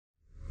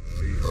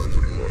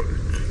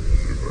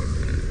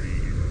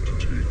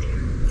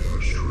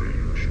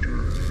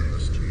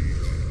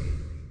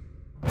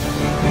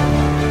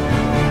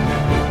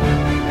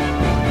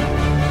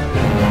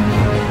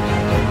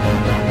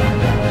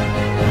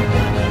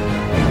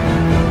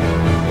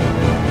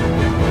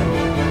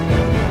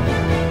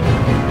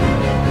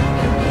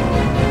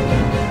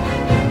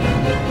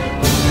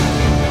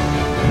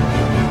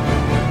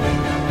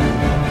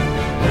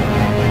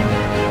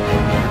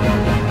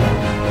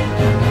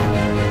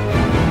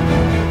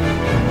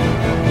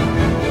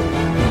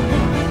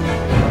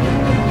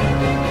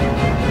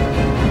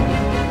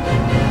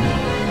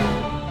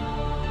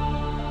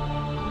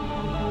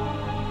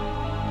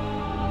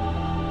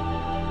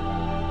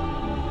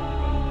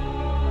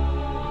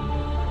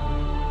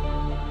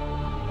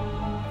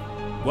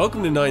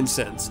Welcome to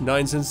 9sense.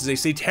 9sense is a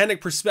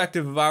satanic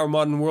perspective of our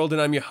modern world, and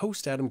I'm your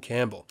host, Adam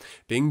Campbell,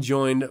 being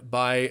joined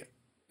by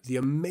the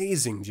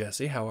amazing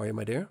Jessie. How are you,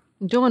 my dear?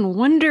 I'm doing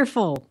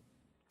wonderful.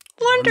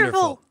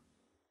 Wonderful.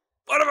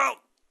 What about?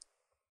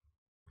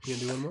 You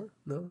gonna do one more?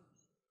 No?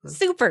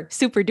 Super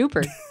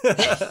duper.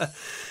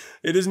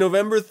 It is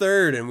November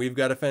 3rd, and we've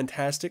got a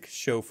fantastic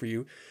show for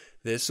you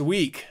this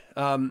week.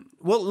 Well,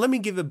 let me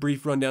give a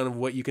brief rundown of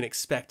what you can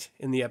expect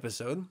in the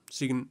episode,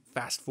 so you can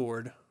fast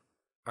forward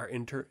our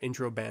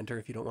intro banter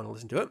if you don't want to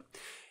listen to it.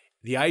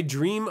 The I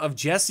Dream of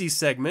Jessie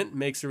segment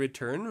makes a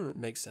return. It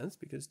makes sense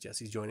because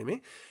Jessie's joining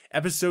me.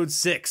 Episode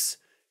 6,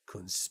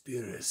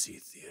 Conspiracy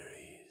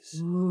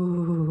Theories.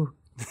 Ooh.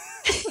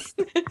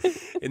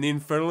 In the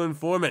Infernal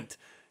Informant,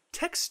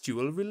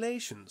 Textual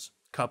Relations.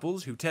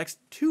 Couples who text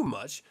too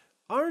much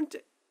aren't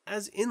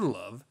as in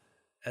love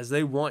as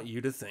they want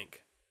you to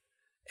think.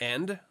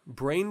 And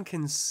Brain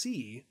Can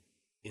See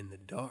in the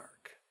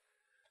Dark.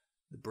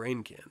 The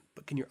brain can,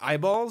 but can your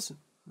eyeballs?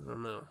 I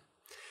don't know.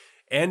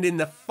 And in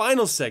the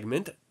final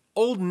segment,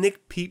 Old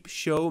Nick Peep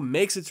Show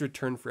makes its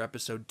return for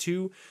episode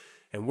 2,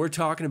 and we're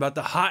talking about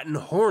the hot and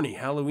horny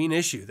Halloween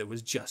issue that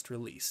was just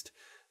released.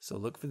 So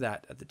look for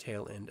that at the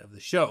tail end of the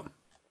show.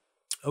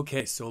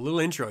 Okay, so a little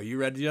intro. You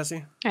ready,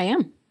 Jessie? I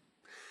am.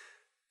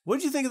 What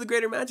did you think of the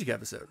Greater Magic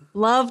episode?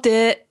 Loved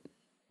it.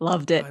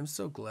 Loved it. I'm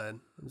so glad.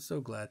 I'm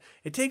so glad.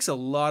 It takes a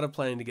lot of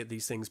planning to get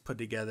these things put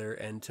together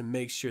and to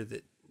make sure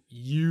that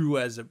you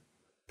as a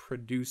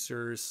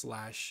producer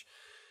slash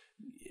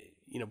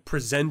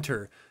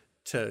presenter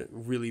to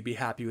really be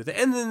happy with it,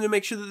 and then to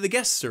make sure that the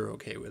guests are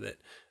okay with it.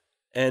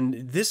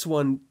 And this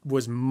one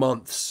was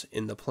months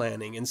in the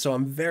planning, and so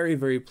I'm very,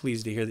 very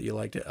pleased to hear that you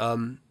liked it.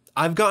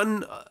 I've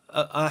gotten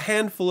a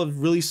handful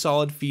of really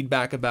solid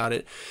feedback about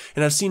it,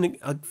 and I've seen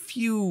a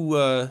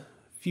few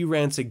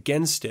rants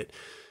against it,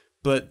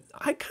 but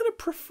I kind of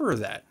prefer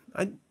that.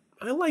 I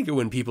like it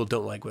when people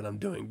don't like what I'm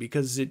doing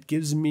because it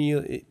gives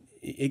me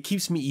it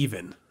keeps me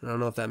even. I don't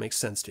know if that makes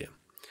sense to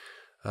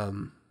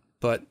you,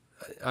 but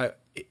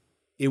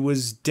it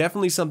was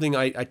definitely something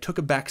I took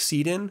a back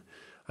seat in.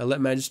 I let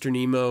Magister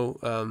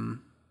Nemo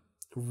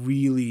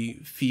really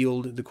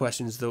field the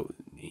questions, though,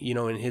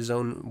 in his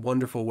own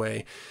wonderful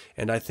way,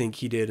 and I think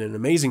he did an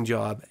amazing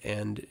job.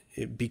 And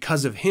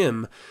because of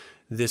him,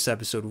 this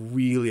episode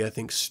really, I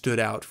think, stood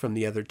out from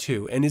the other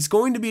two. And it's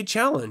going to be a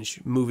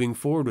challenge moving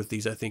forward with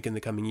these, I think, in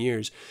the coming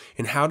years,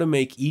 and how to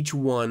make each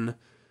one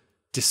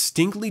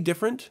distinctly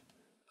different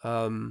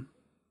and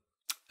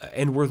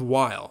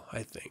worthwhile,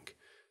 I think.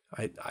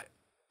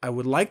 I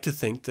would like to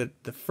think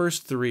that the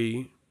first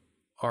three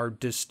are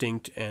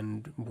distinct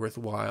and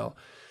worthwhile,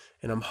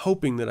 and I'm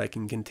hoping that I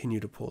can continue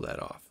to pull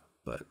that off.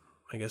 But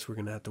I guess we're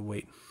going to have to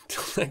wait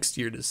till next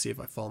year to see if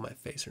I fall on my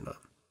face or not.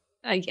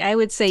 I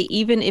would say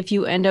even if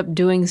you end up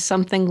doing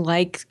something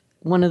like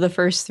one of the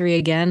first three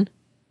again,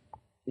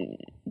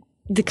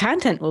 the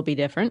content will be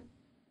different.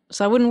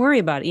 So I wouldn't worry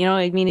about it.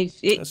 I mean,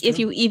 if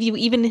you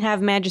even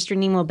have Magister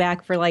Nemo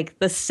back for like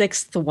the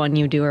 6th one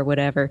you do or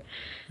whatever,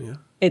 yeah,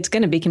 it's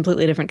going to be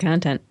completely different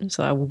content.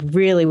 So I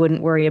really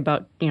wouldn't worry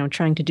about,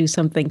 trying to do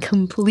something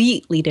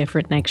completely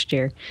different next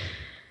year.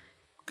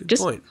 Good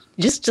point.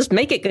 Just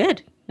make it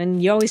good.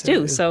 And you always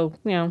do. So,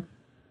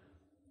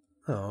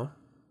 Oh.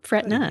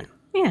 Fret not. You.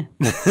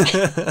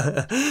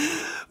 Yeah.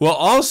 Well,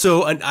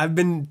 also, I've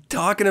been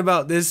talking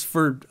about this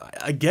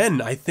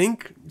I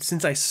think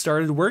since I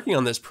started working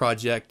on this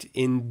project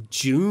in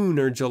June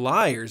or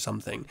July or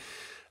something.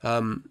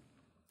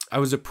 I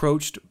was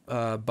approached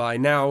by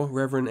now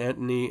Reverend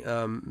Anthony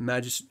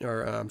Magus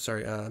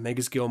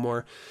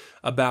Gilmore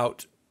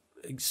about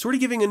sort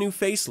of giving a new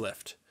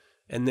facelift.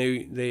 And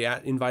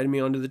they invited me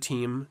onto the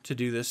team to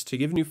do this, to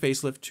give a new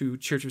facelift to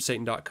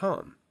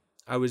churchofsatan.com.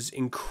 I was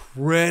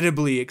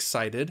incredibly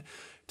excited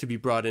to be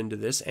brought into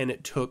this, and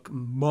it took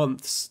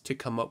months to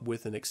come up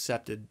with an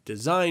accepted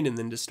design and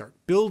then to start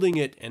building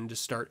it and to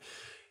start...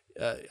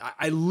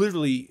 I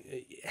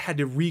literally had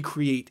to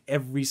recreate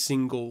every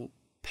single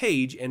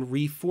page and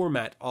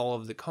reformat all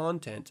of the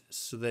content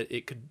so that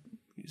it could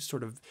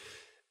sort of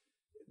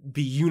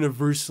be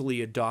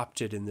universally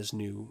adopted in this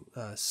new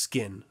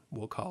skin,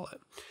 we'll call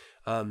it.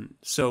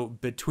 So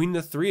between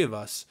the three of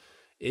us,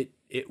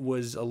 it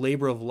was a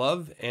labor of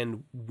love,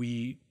 and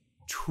we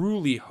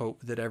truly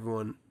hope that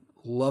everyone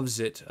loves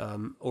it,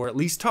 or at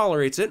least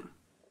tolerates it.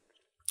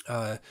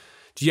 Do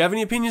you have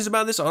any opinions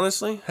about this,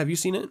 honestly? Have you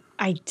seen it?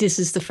 This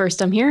is the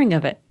first I'm hearing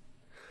of it.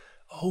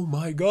 Oh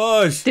my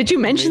gosh. Did you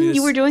mention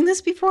you were doing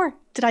this before?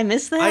 Did I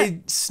miss that?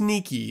 I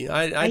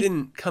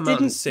didn't come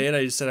out and say it.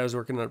 I just said I was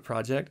working on a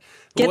project.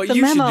 But what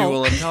you should do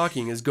while I'm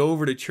talking is go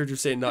over to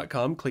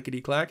churchofsatan.com,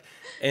 clickety-clack,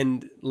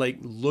 and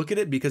look at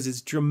it, because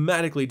it's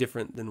dramatically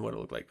different than what it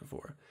looked like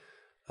before.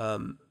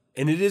 And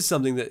it is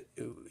something that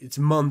it's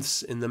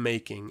months in the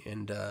making,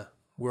 and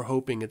we're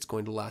hoping it's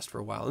going to last for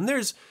a while. And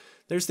there's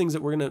things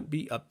that we're going to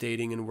be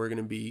updating, and we're going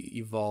to be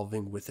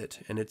evolving with it,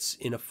 and it's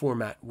in a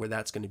format where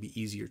that's going to be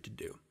easier to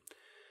do.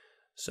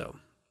 So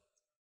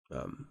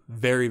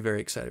very,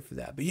 very excited for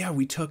that. But yeah,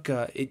 we took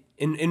it,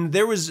 and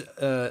there was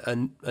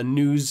a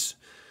news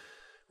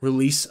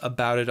release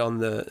about it on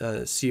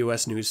the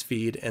COS news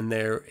feed, and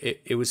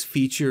it was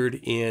featured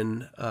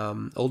in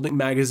Old Nick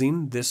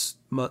magazine, this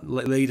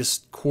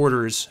latest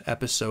quarters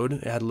episode.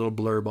 It had a little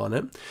blurb on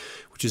it,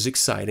 which is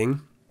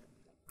exciting.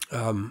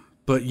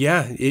 But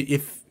yeah,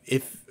 if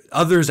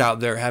others out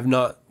there have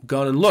not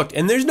gone and looked,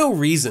 and there's no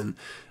reason,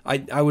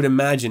 I would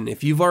imagine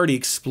if you've already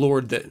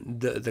explored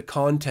the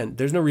content,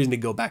 there's no reason to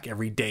go back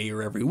every day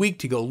or every week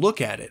to go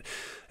look at it.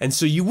 And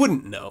so you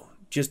wouldn't know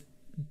just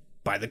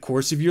by the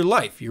course of your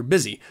life. You're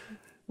busy.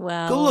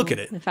 Well, go look at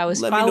it. If I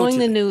was following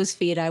the news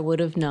feed, I would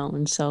have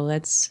known. So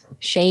that's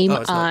shame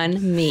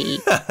on me.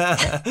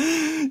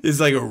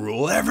 It's like a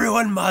rule.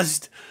 Everyone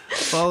must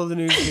follow the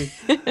news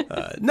feed.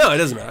 No, it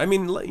doesn't matter. I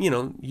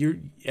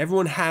mean,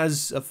 everyone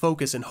has a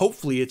focus, and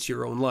hopefully it's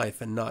your own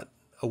life and not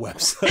a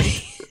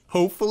website.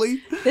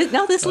 Hopefully.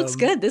 This looks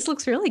good. This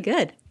looks really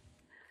good.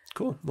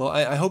 Cool. Well,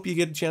 I hope you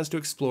get a chance to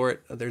explore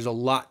it. There's a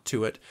lot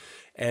to it.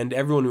 And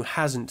everyone who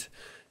hasn't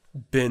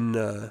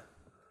been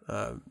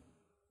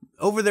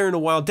over there in a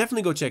while,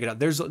 definitely go check it out.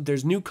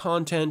 There's new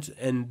content,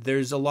 and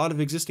there's a lot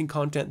of existing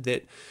content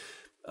that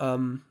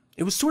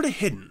it was sort of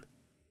hidden,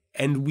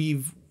 and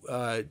we've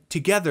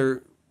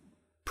together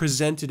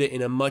presented it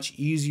in a much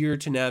easier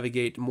to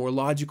navigate, more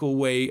logical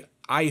way,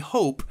 I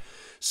hope,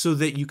 so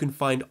that you can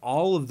find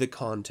all of the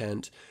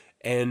content.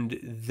 And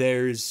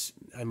there's,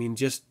 I mean,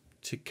 just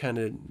to kind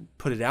of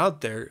put it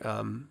out there,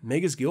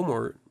 Megas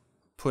Gilmore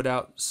put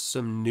out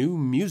some new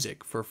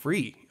music for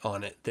free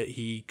on it that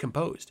he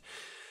composed.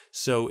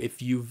 So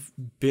if you've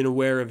been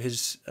aware of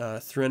his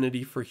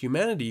Threnody for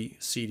Humanity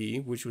CD,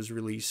 which was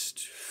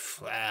released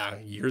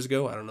years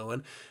ago, I don't know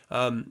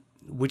when,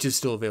 which is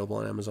still available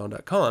on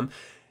Amazon.com,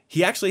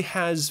 he actually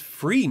has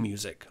free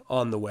music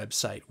on the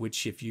website,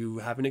 which if you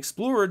haven't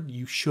explored,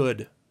 you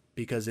should,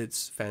 because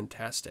it's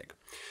fantastic.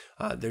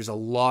 There's a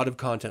lot of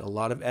content, a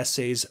lot of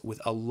essays with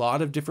a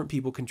lot of different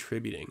people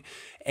contributing.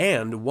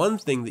 And one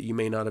thing that you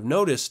may not have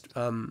noticed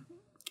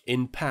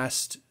in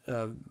past,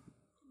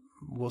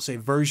 we'll say,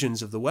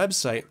 versions of the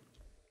website,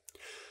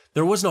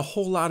 there wasn't a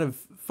whole lot of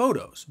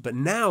photos, but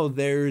now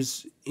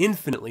there's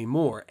infinitely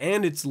more.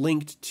 And it's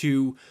linked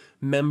to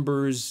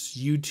members'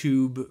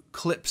 YouTube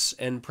clips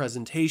and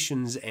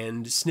presentations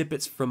and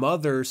snippets from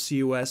other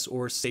COS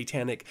or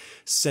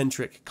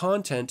Satanic-centric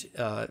content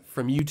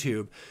from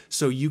YouTube.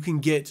 So you can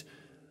get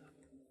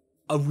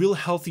a real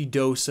healthy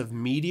dose of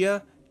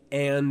media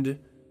and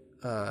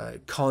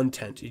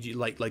content,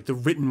 like the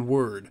written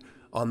word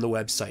on the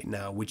website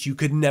now, which you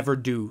could never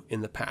do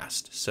in the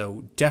past.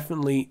 So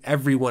definitely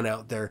everyone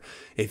out there,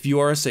 if you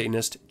are a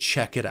Satanist,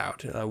 check it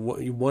out.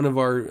 One of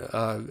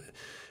our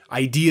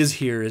ideas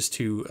here is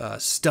to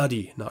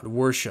study, not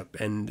worship,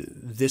 and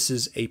this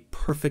is a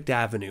perfect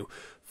avenue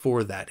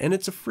for that. And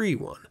it's a free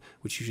one,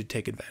 which you should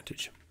take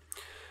advantage.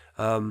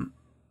 All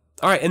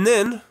right, and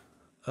then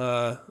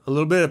a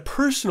little bit of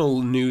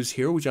personal news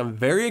here, which I'm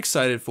very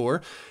excited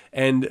for,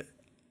 and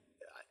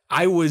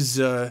I was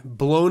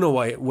blown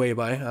away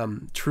by,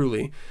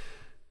 truly.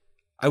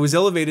 I was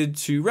elevated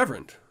to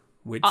Reverend,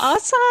 which...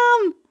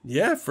 Awesome!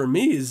 Yeah, for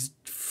me is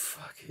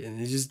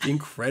fucking just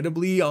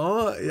incredibly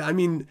I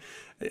mean,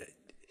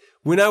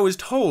 when I was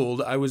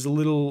told, I was a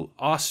little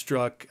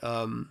awestruck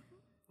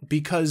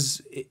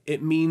because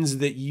it means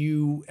that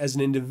you, as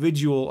an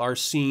individual, are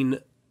seen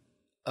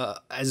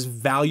as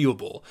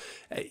valuable,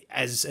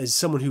 as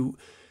someone who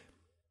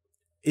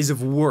is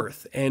of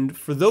worth. And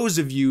for those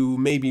of you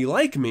maybe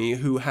like me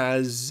who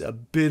has a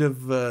bit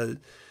of a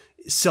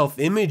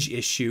self-image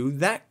issue,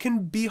 that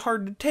can be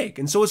hard to take.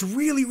 And so it's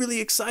really, really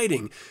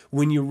exciting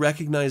when you're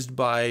recognized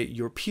by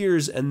your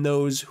peers and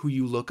those who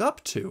you look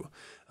up to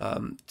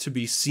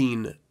be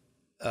seen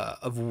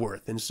of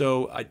worth. And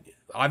so I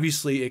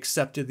obviously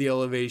accepted the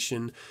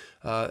elevation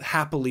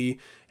happily,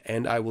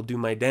 and I will do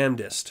my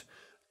damnedest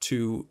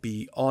to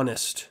be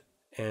honest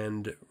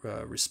and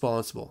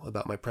responsible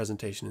about my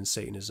presentation in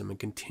Satanism and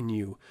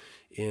continue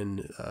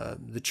in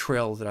the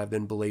trail that I've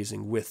been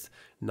blazing with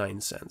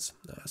 9sense.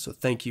 So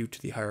thank you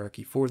to the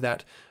hierarchy for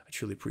that. I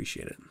truly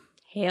appreciate it.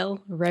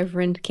 Hail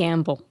Reverend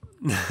Campbell.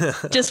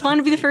 Just want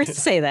to be the first to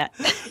say that.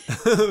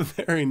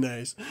 Very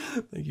nice.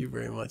 Thank you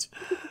very much.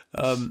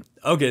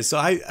 Okay, so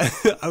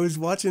I was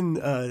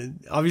watching,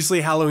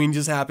 obviously Halloween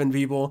just happened,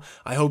 people.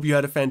 I hope you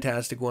had a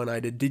fantastic one. I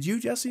did. Did you,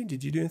 Jessie?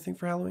 Did you do anything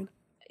for Halloween?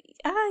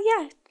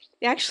 Yeah.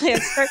 Actually,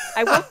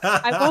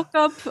 I woke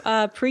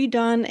up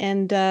pre-dawn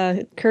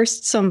and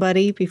cursed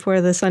somebody before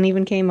the sun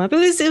even came up. It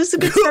was a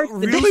good start to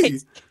the really? day.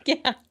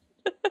 Yeah.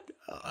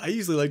 I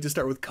usually like to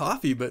start with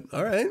coffee, but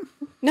all right.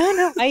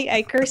 No.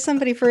 I cursed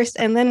somebody first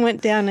and then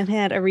went down and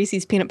had a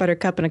Reese's peanut butter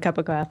cup and a cup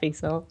of coffee.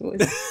 So it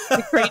was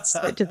a great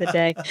start to the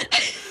day.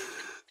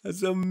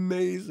 That's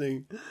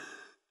amazing.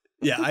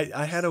 Yeah,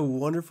 I had a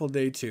wonderful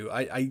day too.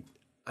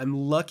 I'm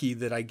lucky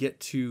that I get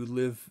to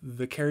live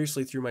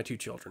vicariously through my two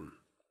children.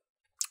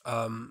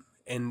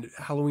 And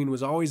Halloween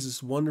was always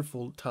this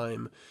wonderful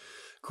time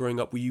growing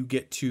up where you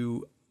get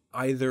to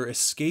either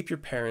escape your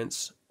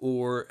parents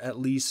or at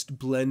least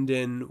blend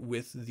in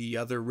with the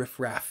other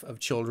riffraff of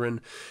children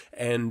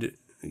and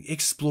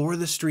explore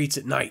the streets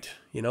at night.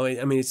 You know,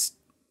 I mean,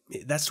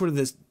 that's sort of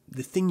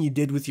the thing you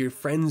did with your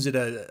friends at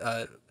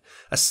a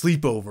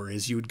sleepover,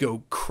 is you would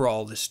go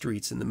crawl the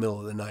streets in the middle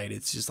of the night.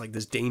 It's just like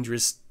this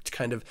dangerous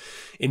kind of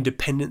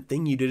independent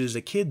thing you did as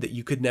a kid that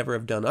you could never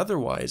have done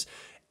otherwise.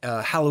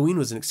 Halloween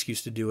was an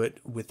excuse to do it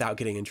without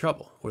getting in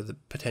trouble, or the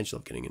potential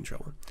of getting in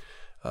trouble.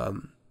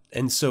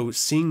 And so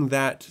seeing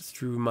that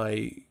through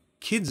my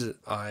kids'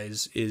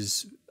 eyes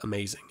is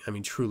amazing. I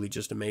mean, truly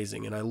just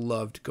amazing. And I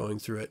loved going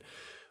through it.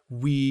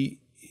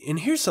 And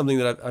here's something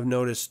that I've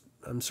noticed.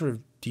 I'm sort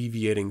of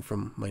deviating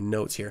from my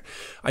notes here.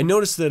 I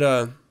noticed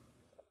that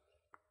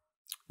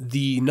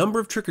the number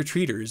of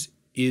trick-or-treaters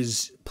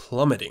is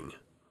plummeting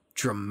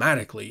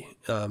dramatically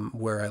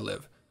where I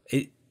live.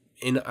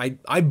 And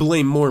I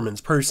blame Mormons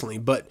personally,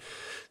 but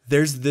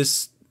there's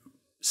this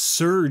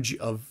surge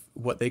of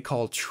what they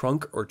call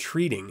trunk or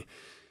treating,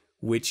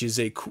 which is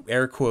a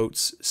air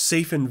quotes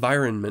safe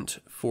environment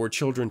for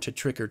children to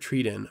trick or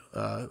treat in,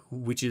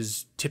 which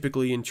is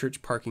typically in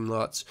church parking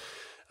lots.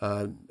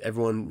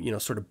 Everyone, you know,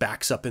 sort of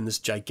backs up in this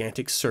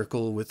gigantic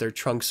circle with their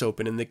trunks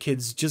open, and the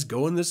kids just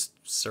go in this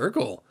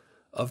circle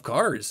of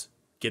cars,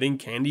 getting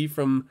candy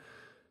from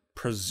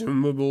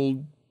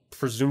presumably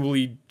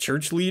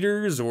church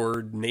leaders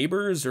or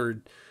neighbors,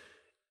 or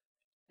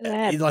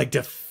it like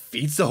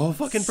defeats the whole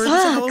fucking purpose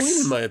of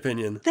Halloween, in my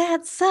opinion.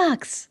 That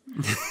sucks.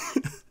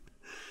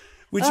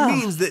 Which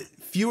means that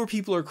fewer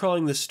people are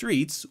crawling the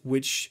streets,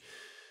 which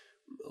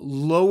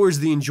lowers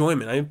the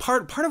enjoyment. I mean,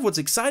 part of what's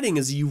exciting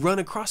is you run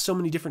across so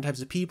many different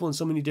types of people and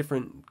so many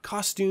different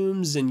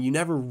costumes, and you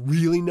never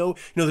really know. You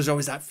know, there's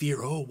always that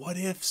fear, what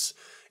ifs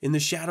in the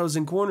shadows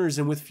and corners,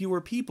 and with fewer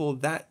people,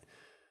 that,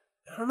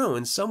 I don't know,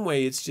 in some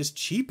way it's just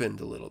cheapened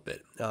a little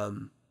bit.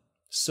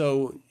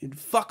 So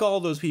fuck all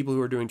those people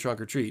who are doing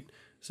trunk or treat,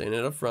 saying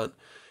it up front.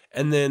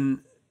 And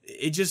then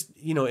it just,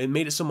 you know, it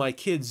made it so my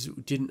kids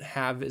didn't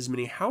have as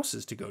many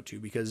houses to go to,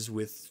 because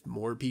with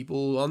more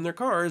people on their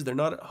cars, they're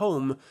not at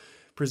home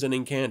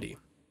presenting candy.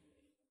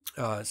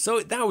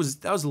 So that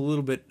was a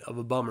little bit of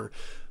a bummer.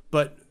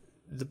 But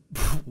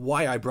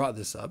why I brought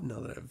this up, now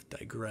that I've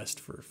digressed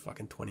for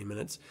fucking 20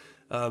 minutes,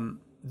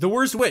 The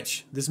Worst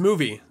Witch, this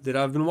movie that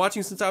I've been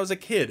watching since I was a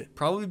kid,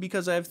 probably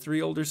because I have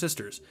 3 older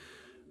sisters.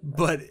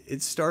 But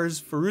it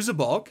stars Fairuza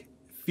Balk,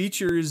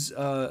 features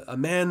a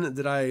man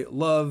that I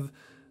love,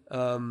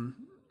 fuck.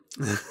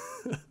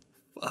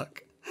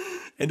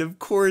 And of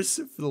course,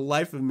 for the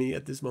life of me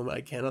at this moment,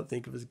 I cannot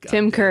think of his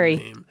goddamn Tim Curry.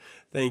 name.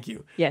 Thank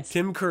you. Yes.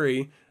 Tim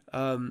Curry.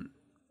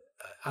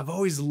 I've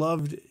always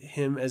loved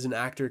him as an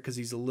actor because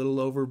he's a little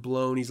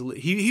overblown.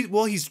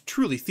 He's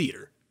truly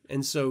theater.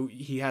 And so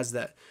he has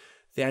that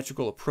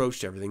theatrical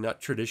approach to everything,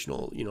 not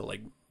traditional, you know,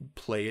 like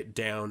play it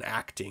down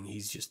acting.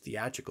 He's just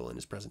theatrical in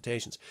his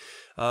presentations.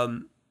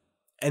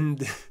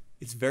 And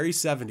it's very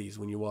 70s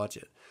when you watch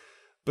it.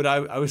 But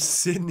I was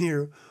sitting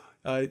here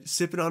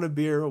sipping on a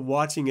beer,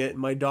 watching it.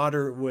 My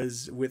daughter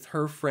was with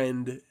her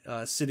friend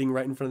sitting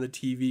right in front of the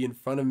TV in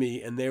front of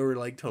me, and they were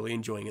like totally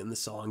enjoying it, and the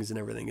songs and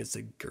everything. It's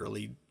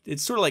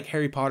sort of like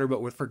Harry Potter,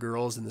 but for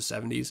girls in the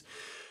 70s.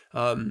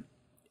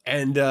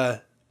 And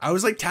I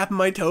was like tapping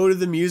my toe to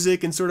the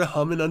music and sort of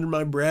humming under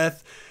my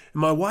breath.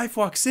 And my wife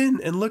walks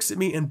in and looks at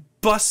me and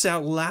busts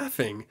out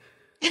laughing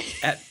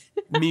at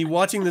me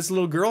watching this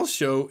little girl's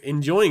show,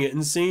 enjoying it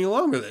and singing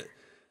along with it.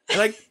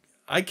 And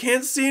I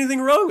can't see anything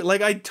wrong.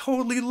 Like, I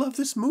totally love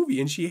this movie,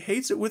 and she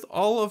hates it with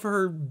all of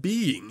her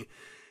being.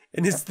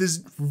 And it's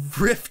this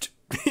rift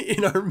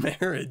in our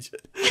marriage.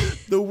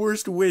 The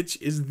Worst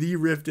Witch is the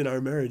rift in our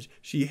marriage.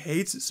 She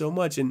hates it so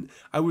much, and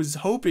I was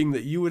hoping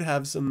that you would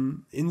have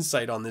some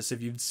insight on this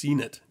if you'd seen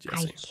it,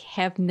 Jessie.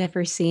 I have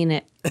never seen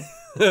it.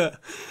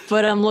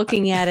 But I'm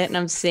looking at it and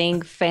I'm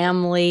seeing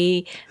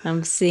family,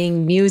 I'm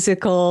seeing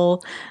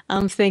musical,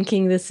 I'm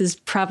thinking this is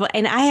probably,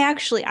 and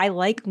I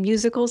like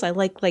musicals. I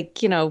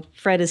like, you know,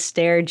 Fred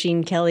Astaire,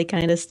 Gene Kelly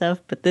kind of stuff,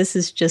 but this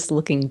is just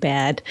looking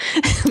bad.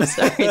 I'm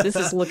sorry, this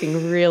is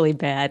looking really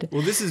bad.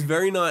 Well, this is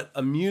very not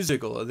a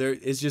musical. There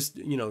is just,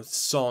 you know,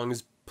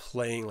 songs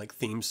playing, like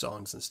theme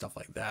songs and stuff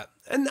like that.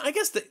 And I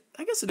guess it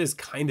is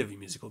kind of a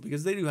musical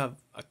because they do have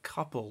a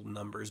couple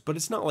numbers, but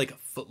it's not like a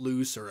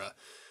Footloose or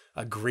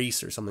a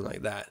Grease or something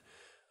like that.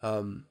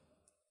 And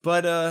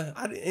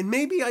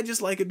maybe I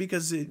just like it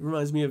because it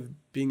reminds me of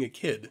being a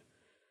kid.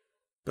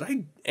 But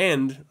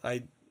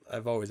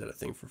I've always had a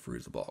thing for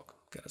Fairuza Balk,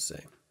 gotta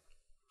say.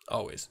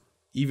 Always.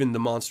 Even the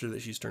monster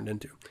that she's turned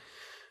into.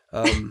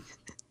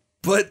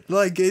 But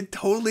like it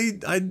totally,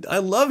 I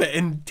love it.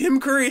 And Tim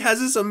Curry has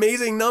this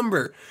amazing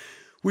number,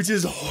 which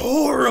is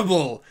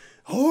horrible,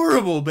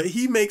 but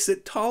he makes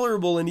it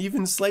tolerable and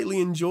even slightly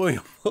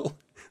enjoyable.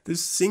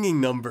 This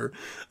singing number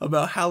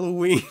about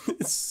Halloween.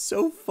 It's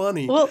so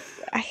funny. Well,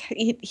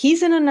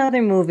 he's in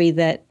another movie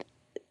that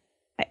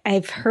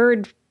I've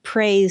heard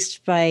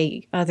praised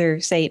by other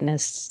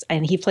Satanists,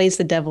 and he plays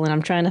the devil, and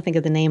I'm trying to think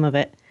of the name of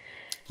it.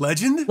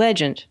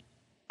 Legend.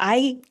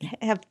 I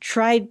have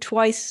tried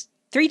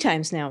 3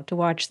 times now to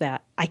watch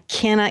that. I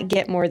cannot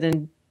get more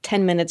than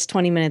 10 minutes,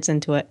 20 minutes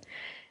into it,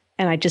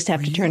 and I just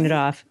have to turn it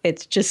off.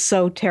 It's just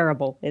so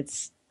terrible.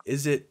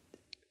 is it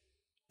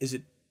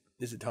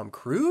Tom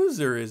Cruise,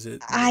 or is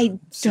it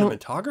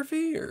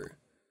cinematography, or?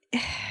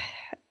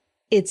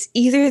 It's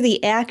either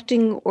the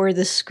acting or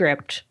the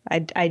script.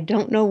 I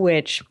don't know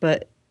which,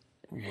 but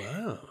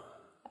wow,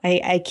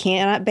 I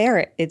cannot bear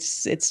it.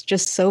 It's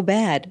just so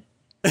bad.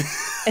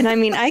 And I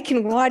mean, I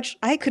could watch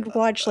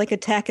like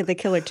Attack of the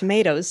Killer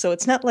Tomatoes, so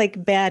it's not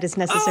like bad is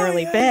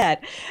necessarily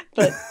bad,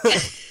 but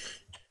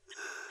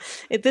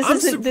this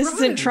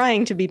isn't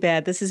trying to be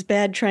bad. This is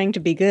bad trying to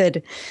be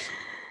good.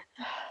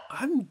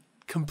 I'm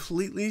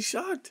completely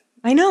shocked.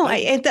 I know.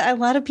 A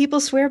lot of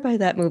people swear by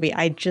that movie.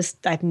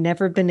 I've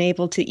never been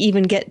able to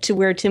even get to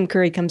where Tim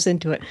Curry comes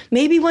into it.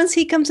 Maybe once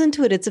he comes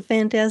into it, it's a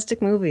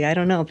fantastic movie. I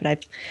don't know, but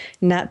I've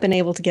not been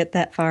able to get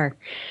that far.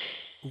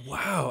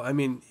 Wow. I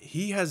mean,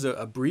 he has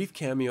a brief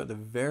cameo at the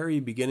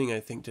very beginning, I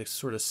think, to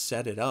sort of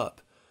set it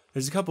up.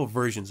 There's a couple of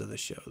versions of the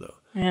show, though.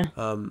 Yeah.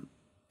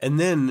 And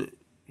then,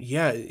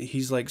 yeah,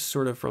 he's like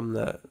sort of from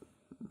the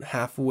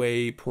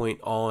halfway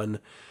point on.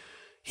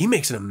 He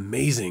makes an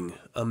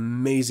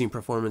amazing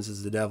performance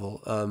as the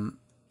devil.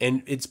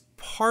 And it's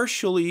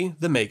partially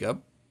the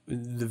makeup.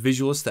 The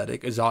visual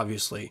aesthetic is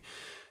obviously,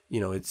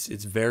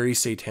 it's very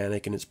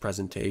satanic in its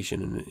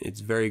presentation, and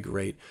it's very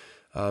great.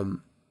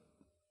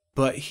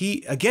 But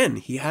he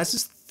has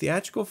this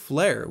theatrical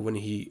flair when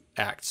he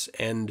acts,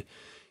 and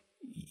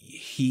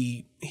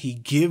he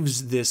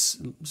gives this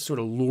sort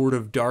of Lord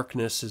of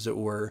Darkness, as it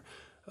were.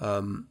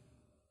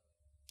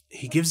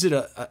 He gives it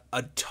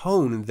a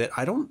tone that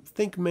I don't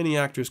think many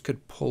actors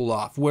could pull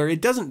off, where it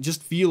doesn't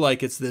just feel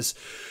like it's this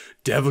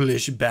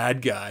devilish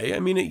bad guy. I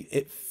mean,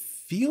 it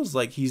feels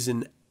like he's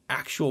an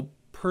actual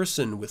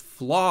person with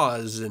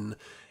flaws and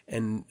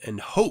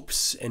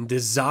hopes and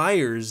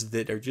desires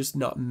that are just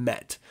not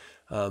met.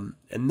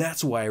 And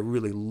that's why I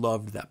really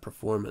loved that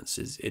performance.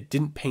 Is it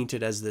didn't paint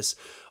it as this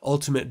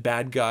ultimate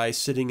bad guy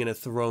sitting in a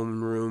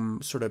throne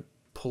room, sort of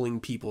pulling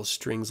people's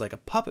strings like a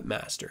puppet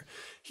master.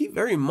 He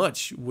very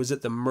much was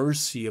at the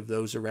mercy of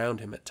those around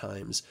him at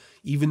times,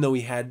 even though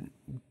he had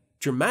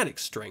dramatic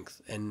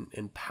strength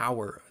and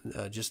power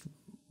just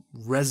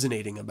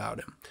resonating about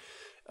him.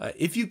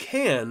 If you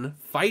can,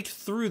 fight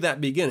through that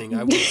beginning.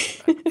 I would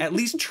at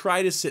least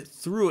try to sit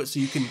through it so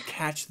you can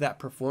catch that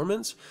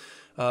performance.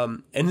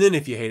 And then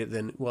if you hate it,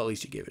 then, well, at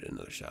least you gave it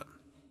another shot.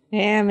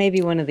 Yeah,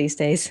 maybe one of these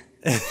days.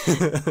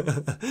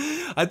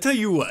 I tell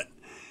you what,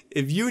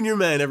 if you and your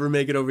man ever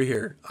make it over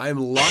here, I am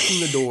locking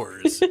the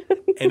doors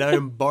and I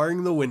am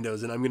barring the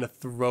windows, and I'm going to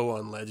throw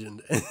on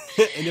Legend. And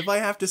if I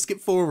have to skip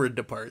forward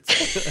to parts,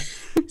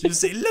 just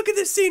say, look at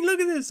this scene,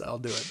 look at this, I'll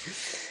do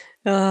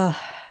it.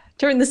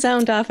 Turn the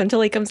sound off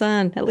until he comes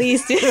on, at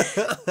least.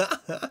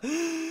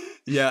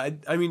 Yeah,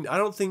 I mean, I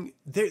don't think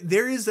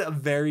there is a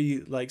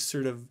very like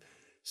sort of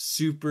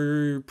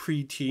super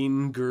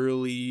preteen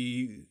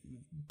girly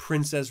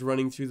princess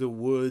running through the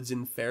woods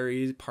and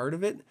fairies part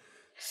of it.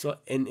 So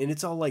and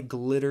it's all like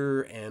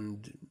glitter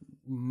and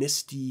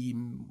misty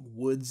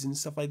woods and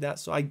stuff like that.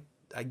 So I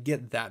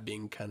get that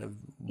being kind of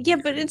weird. Yeah,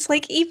 but it's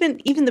like even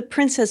the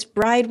Princess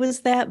Bride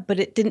was that, but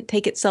it didn't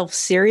take itself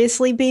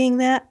seriously being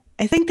that.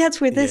 I think that's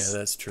where this. Yeah,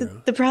 that's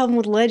true. The problem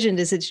with Legend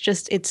is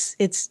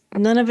it's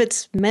none of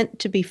it's meant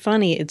to be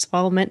funny. It's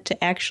all meant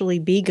to actually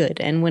be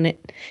good, and when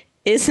it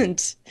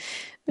isn't,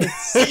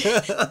 it's.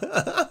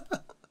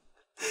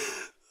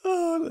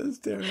 Oh, that's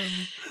terrible.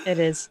 It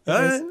is. All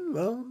right,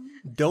 well,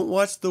 don't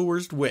watch The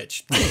Worst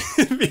Witch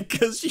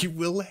because you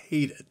will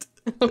hate it.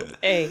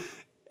 Okay.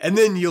 And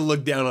then you'll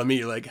look down on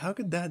me like, how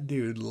could that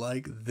dude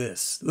like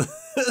this?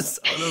 That's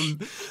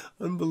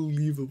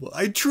unbelievable.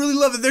 I truly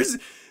love it. There's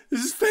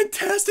this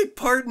fantastic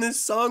part in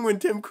this song when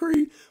Tim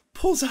Curry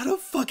pulls out a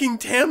fucking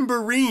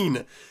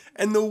tambourine.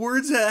 And the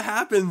words that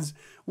happens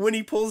when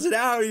he pulls it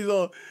out, he's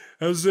all,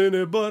 has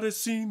anybody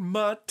seen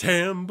my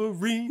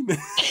tambourine?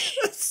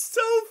 It's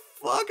so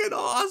fucking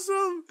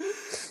awesome.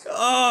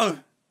 Oh,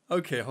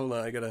 okay, hold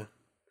on. I gotta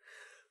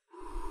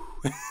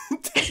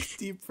take a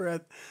deep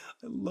breath.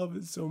 I love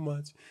it so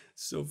much.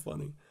 It's so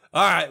funny.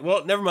 All right,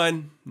 well, never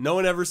mind. No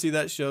one ever see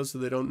that show, so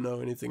they don't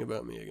know anything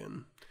about me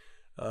again.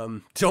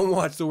 Don't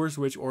watch The Worst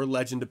Witch or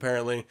Legend,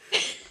 apparently.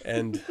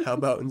 And how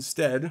about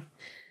instead,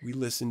 we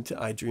listen to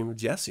I Dream of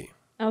Jessie.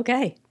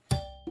 Okay.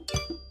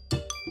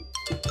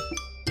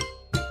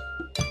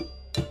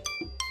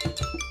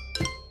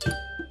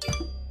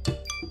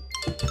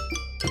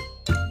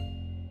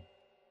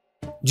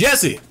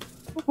 Jessie!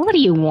 What do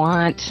you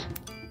want?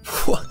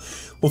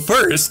 Well,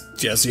 first,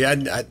 Jessie,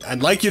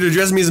 I'd like you to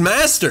address me as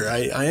master.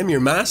 I am your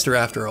master,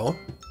 after all.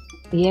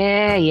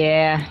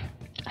 Yeah.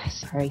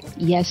 Sorry.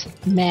 Yes,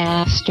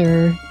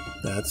 master.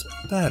 That's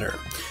better.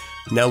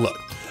 Now look,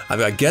 I've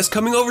got guests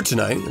coming over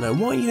tonight, and I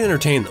want you to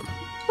entertain them.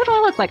 What do I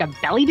look like, a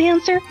belly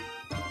dancer?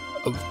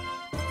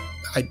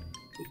 I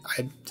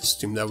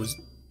assume that was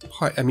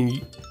part. I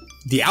mean,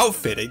 the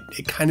outfit,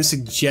 it kind of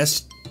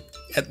suggests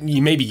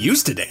you may be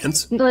used to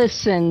dance.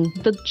 Listen,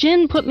 the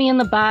gin put me in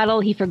the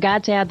bottle. He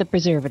forgot to add the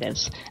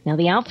preservatives. Now,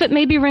 the outfit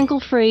may be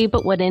wrinkle-free,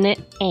 but what in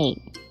it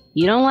ain't.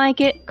 You don't like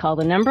it, call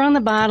the number on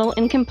the bottle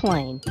and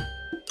complain.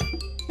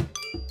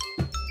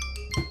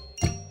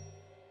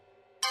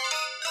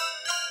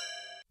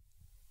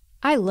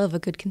 I love a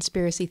good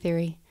conspiracy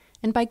theory.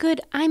 And by good,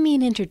 I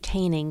mean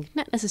entertaining,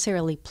 not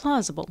necessarily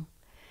plausible.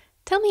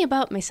 Tell me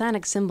about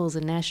Masonic symbols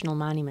and national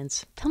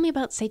monuments. Tell me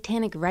about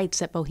satanic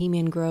rites at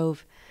Bohemian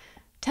Grove.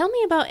 Tell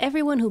me about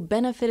everyone who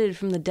benefited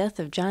from the death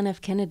of John F.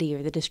 Kennedy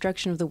or the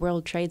destruction of the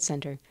World Trade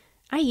Center.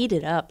 I eat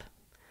it up.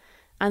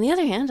 On the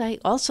other hand, I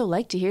also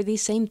like to hear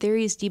these same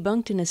theories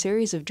debunked in a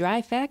series of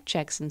dry fact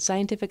checks and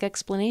scientific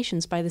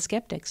explanations by the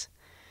skeptics.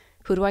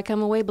 Who do I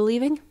come away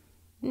believing?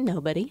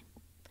 Nobody.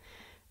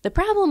 The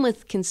problem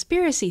with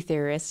conspiracy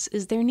theorists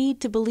is their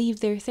need to believe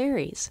their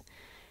theories.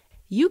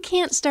 You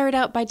can't start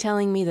out by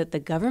telling me that the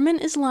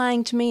government is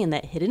lying to me and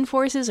that hidden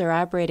forces are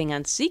operating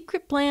on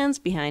secret plans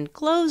behind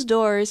closed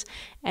doors,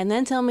 and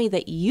then tell me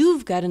that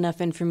you've got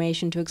enough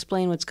information to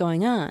explain what's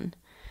going on.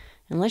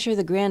 Unless you're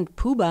the grand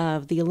poobah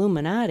of the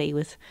Illuminati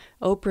with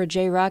Oprah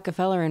J.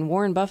 Rockefeller and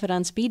Warren Buffett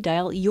on speed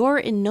dial, you're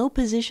in no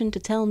position to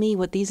tell me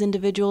what these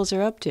individuals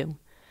are up to.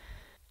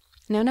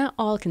 Now, not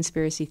all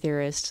conspiracy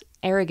theorists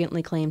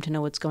arrogantly claim to know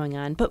what's going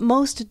on, but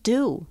most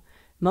do.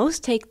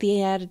 Most take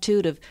the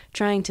attitude of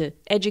trying to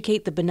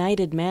educate the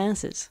benighted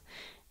masses.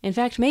 In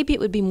fact, maybe it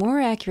would be more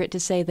accurate to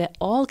say that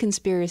all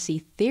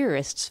conspiracy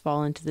theorists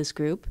fall into this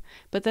group,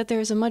 but that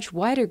there is a much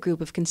wider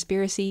group of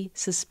conspiracy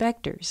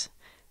suspectors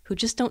who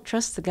just don't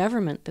trust the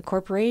government, the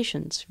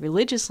corporations,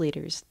 religious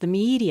leaders, the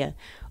media,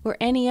 or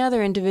any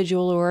other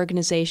individual or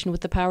organization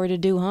with the power to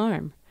do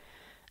harm.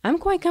 I'm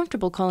quite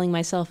comfortable calling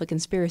myself a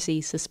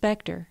conspiracy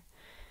suspector.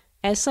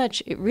 As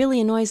such, it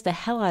really annoys the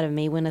hell out of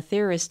me when a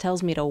theorist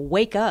tells me to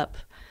wake up.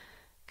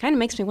 Kind of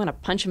makes me want to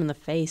punch him in the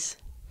face.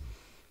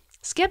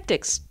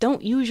 Skeptics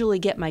don't usually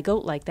get my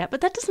goat like that, but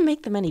that doesn't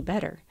make them any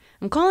better.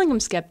 I'm calling them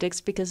skeptics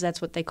because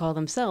that's what they call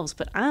themselves,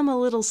 but I'm a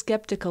little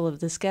skeptical of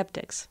the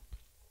skeptics.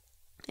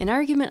 An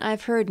argument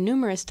I've heard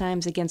numerous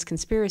times against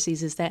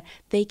conspiracies is that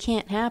they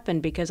can't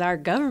happen because our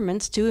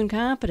government's too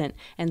incompetent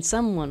and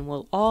someone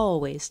will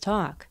always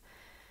talk.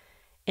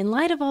 In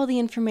light of all the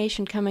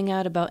information coming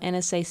out about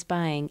NSA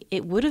spying,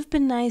 it would have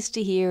been nice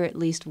to hear at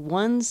least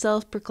one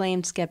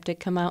self-proclaimed skeptic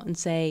come out and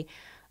say,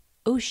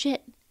 "Oh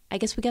shit, I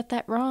guess we got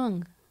that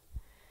wrong."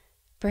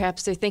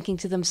 Perhaps they're thinking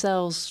to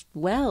themselves,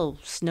 well,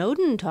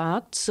 Snowden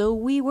talked, so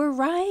we were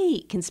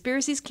right.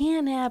 Conspiracies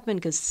can't happen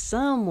because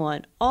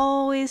someone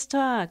always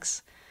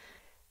talks.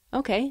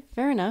 Okay,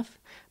 fair enough.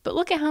 But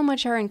look at how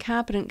much our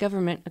incompetent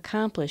government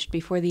accomplished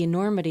before the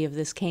enormity of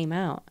this came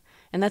out.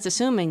 And that's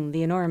assuming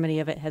the enormity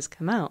of it has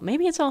come out.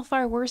 Maybe it's all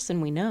far worse than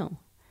we know.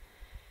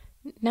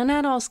 Now,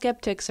 not all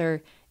skeptics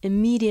are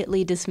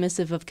immediately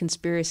dismissive of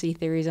conspiracy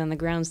theories on the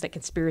grounds that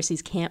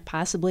conspiracies can't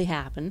possibly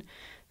happen.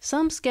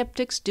 Some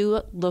skeptics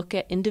do look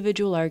at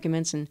individual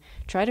arguments and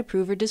try to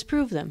prove or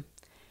disprove them.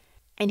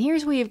 And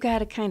here's where you've got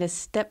to kind of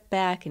step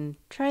back and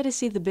try to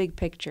see the big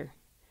picture.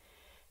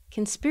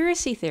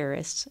 Conspiracy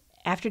theorists,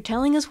 after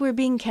telling us we're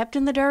being kept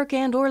in the dark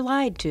and or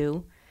lied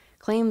to,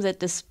 claim that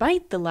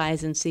despite the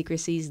lies and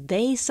secrecies,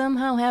 they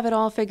somehow have it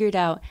all figured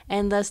out,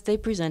 and thus they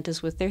present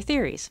us with their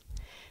theories.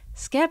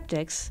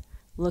 Skeptics,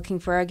 looking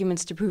for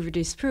arguments to prove or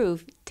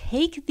disprove,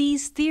 take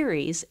these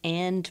theories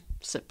and,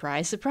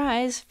 surprise,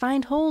 surprise,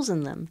 find holes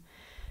in them.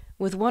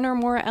 With one or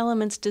more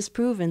elements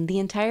disproven, the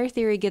entire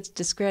theory gets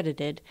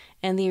discredited,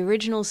 and the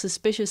original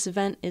suspicious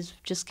event is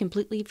just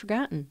completely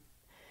forgotten.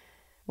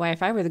 Why,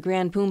 if I were the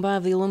grand poobah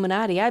of the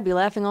Illuminati, I'd be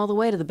laughing all the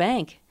way to the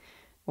bank.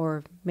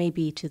 Or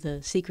maybe to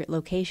the secret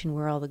location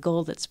where all the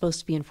gold that's supposed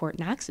to be in Fort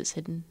Knox is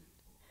hidden.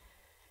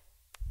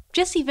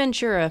 Jesse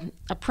Ventura,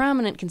 a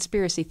prominent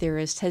conspiracy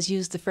theorist, has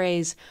used the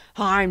phrase,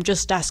 "I'm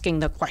just asking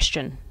the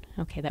question."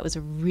 Okay, that was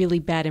a really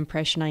bad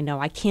impression, I know.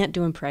 I can't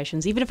do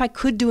impressions. Even if I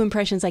could do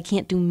impressions, I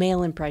can't do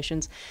male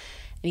impressions.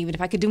 And even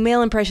if I could do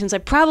male impressions, I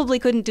probably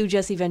couldn't do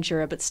Jesse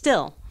Ventura, but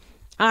still,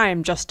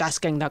 "I'm just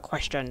asking the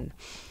question."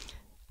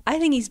 I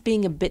think he's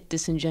being a bit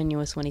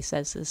disingenuous when he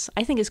says this.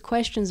 I think his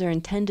questions are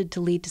intended to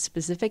lead to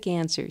specific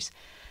answers.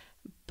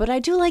 But I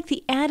do like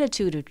the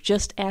attitude of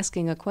just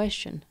asking a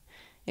question.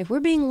 If we're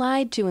being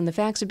lied to and the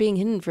facts are being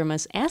hidden from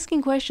us,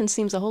 asking questions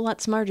seems a whole lot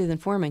smarter than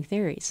forming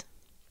theories.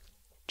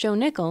 Joe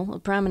Nickell, a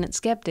prominent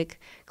skeptic,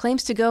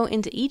 claims to go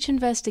into each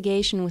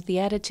investigation with the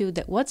attitude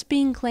that what's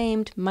being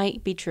claimed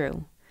might be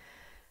true.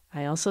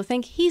 I also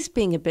think he's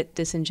being a bit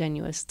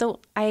disingenuous,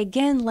 though I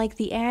again like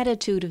the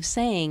attitude of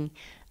saying,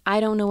 "I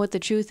don't know what the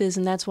truth is,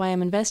 and that's why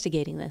I'm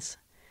investigating this."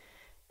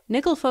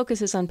 Nickell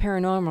focuses on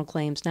paranormal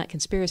claims, not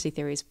conspiracy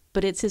theories,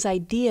 but it's his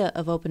idea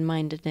of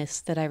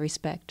open-mindedness that I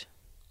respect.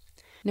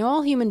 Now,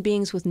 all human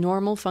beings with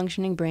normal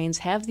functioning brains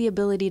have the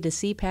ability to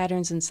see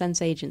patterns and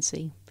sense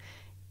agency.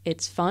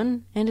 It's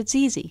fun, and it's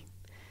easy.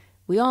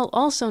 We all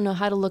also know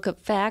how to look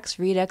up facts,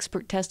 read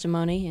expert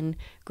testimony, and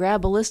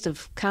grab a list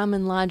of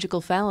common logical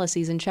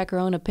fallacies and check our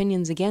own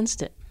opinions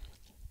against it.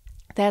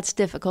 That's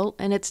difficult,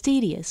 and it's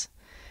tedious.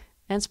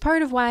 And it's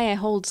part of why I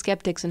hold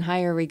skeptics in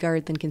higher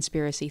regard than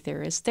conspiracy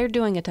theorists. They're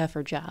doing a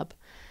tougher job.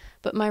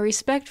 But my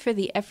respect for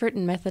the effort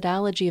and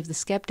methodology of the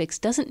skeptics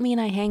doesn't mean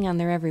I hang on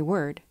their every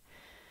word.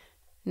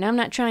 Now, I'm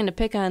not trying to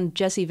pick on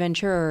Jesse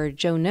Ventura or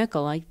Joe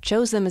Nickell. I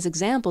chose them as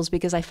examples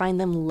because I find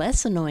them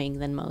less annoying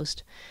than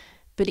most.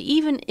 But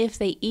even if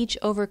they each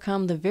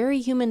overcome the very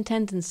human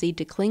tendency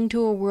to cling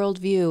to a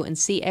worldview and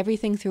see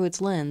everything through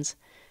its lens,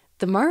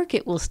 the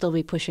market will still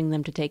be pushing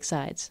them to take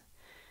sides.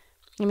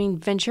 I mean,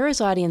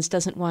 Ventura's audience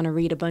doesn't want to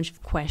read a bunch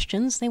of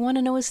questions, they want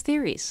to know his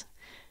theories.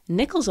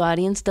 Nichols'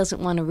 audience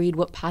doesn't want to read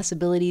what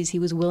possibilities he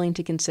was willing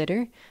to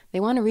consider, they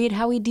want to read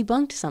how he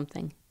debunked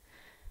something.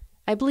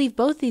 I believe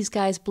both these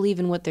guys believe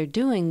in what they're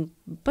doing,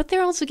 but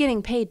they're also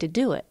getting paid to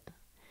do it.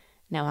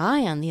 Now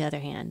I, on the other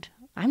hand,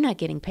 I'm not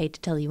getting paid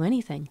to tell you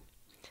anything.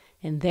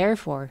 And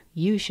therefore,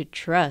 you should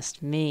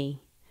trust me.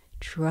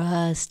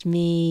 Trust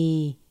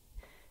me.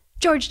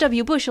 George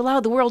W. Bush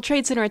allowed the World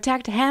Trade Center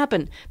attack to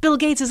happen. Bill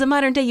Gates is a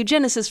modern-day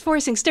eugenicist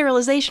forcing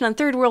sterilization on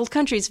third world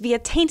countries via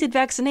tainted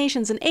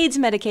vaccinations and AIDS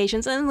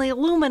medications, and the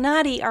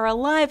Illuminati are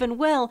alive and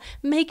well.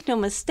 Make no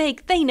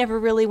mistake, they never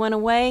really went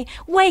away.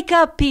 Wake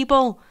up,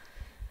 people!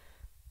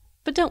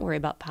 But don't worry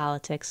about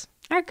politics.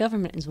 Our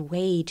government is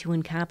way too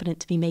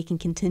incompetent to be making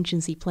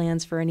contingency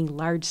plans for any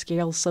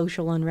large-scale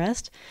social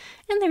unrest.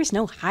 And there's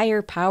no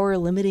higher power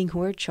limiting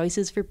who our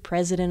choices for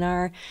president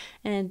are.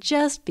 And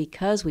just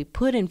because we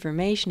put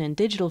information in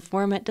digital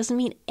format doesn't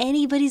mean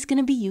anybody's going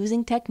to be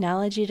using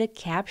technology to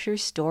capture,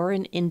 store,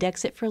 and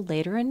index it for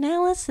later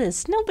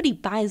analysis. Nobody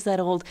buys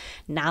that old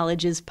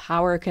knowledge is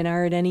power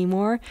canard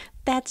anymore.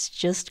 That's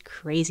just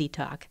crazy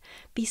talk.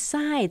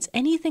 Besides,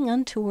 anything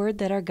untoward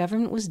that our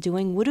government was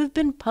doing would have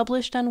been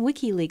published on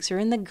WikiLeaks or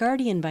in The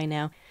Guardian by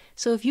now.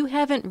 So if you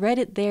haven't read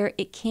it there,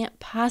 it can't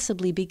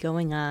possibly be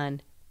going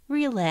on.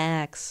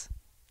 Relax.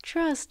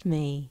 Trust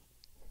me.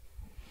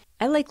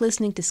 I like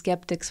listening to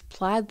skeptics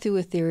plod through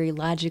a theory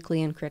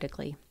logically and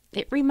critically.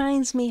 It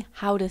reminds me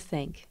how to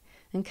think.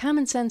 And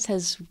common sense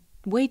has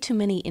way too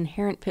many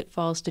inherent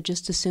pitfalls to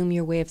just assume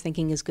your way of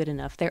thinking is good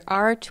enough. There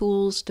are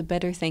tools to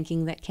better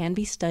thinking that can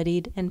be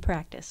studied and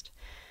practiced.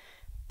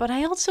 But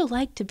I also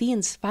like to be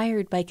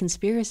inspired by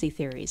conspiracy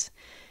theories.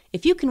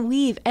 If you can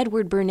weave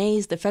Edward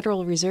Bernays, the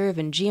Federal Reserve,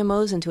 and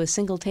GMOs into a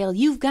single tale,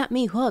 you've got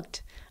me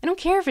hooked. I don't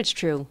care if it's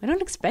true. I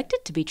don't expect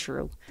it to be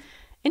true.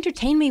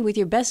 Entertain me with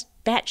your best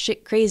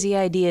batshit crazy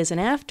ideas, and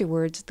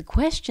afterwards, the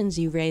questions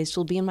you raised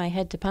will be in my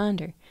head to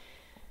ponder.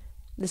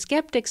 The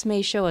skeptics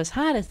may show us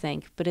how to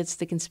think, but it's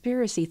the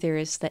conspiracy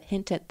theorists that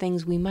hint at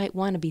things we might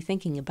want to be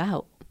thinking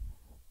about.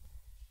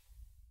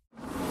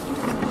 Here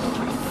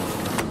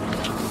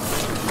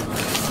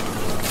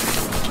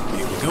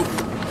we go.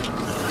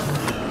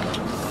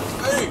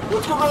 Hey,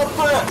 what's going on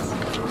fast?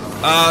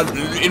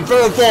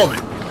 Infernal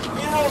Informant.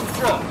 Get on the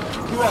truck.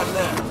 You out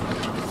now.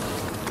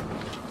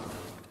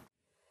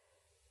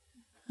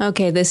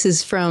 Okay, this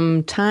is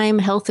from Time,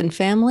 Health, and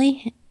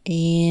Family,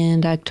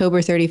 and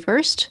October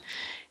 31st.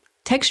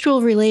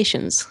 Textual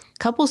relations.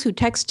 Couples who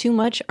text too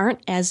much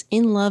aren't as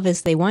in love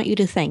as they want you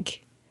to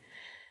think.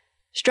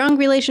 Strong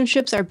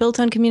relationships are built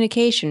on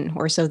communication,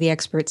 or so the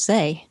experts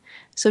say.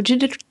 So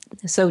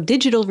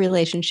digital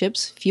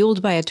relationships,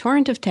 fueled by a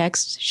torrent of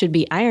texts, should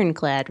be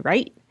ironclad,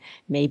 right?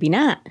 Maybe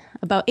not.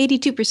 About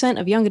 82%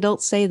 of young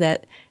adults say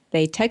that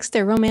they text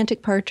their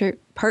romantic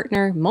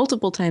partner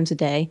multiple times a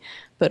day,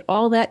 but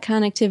all that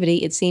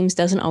connectivity, it seems,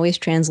 doesn't always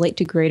translate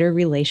to greater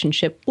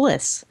relationship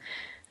bliss.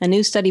 A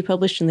new study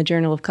published in the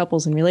Journal of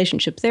Couples and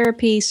Relationship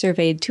Therapy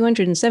surveyed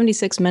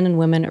 276 men and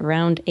women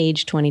around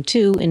age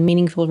 22 in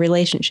meaningful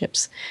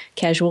relationships.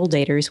 Casual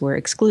daters were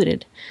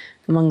excluded.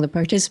 Among the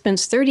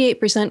participants,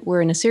 38%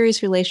 were in a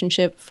serious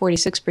relationship,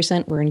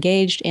 46% were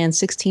engaged, and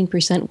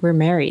 16% were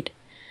married.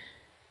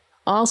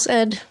 All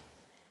said...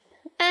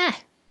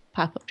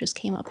 pop-up just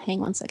came up.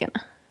 Hang on a second.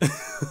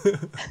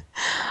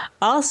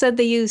 All said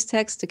they used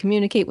text to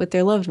communicate with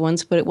their loved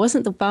ones, but it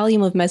wasn't the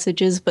volume of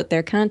messages, but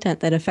their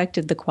content that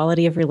affected the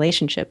quality of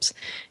relationships.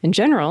 In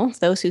general,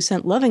 those who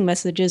sent loving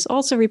messages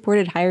also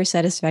reported higher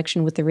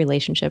satisfaction with the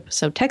relationship,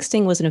 so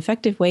texting was an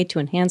effective way to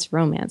enhance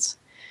romance.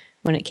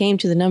 When it came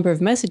to the number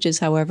of messages,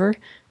 however,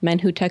 men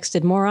who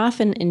texted more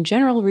often in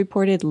general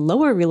reported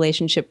lower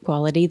relationship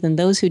quality than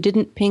those who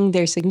didn't ping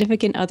their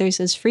significant others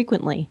as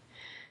frequently.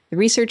 The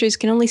researchers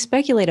can only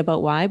speculate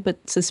about why,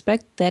 but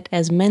suspect that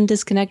as men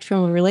disconnect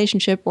from a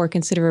relationship or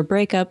consider a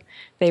breakup,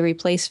 they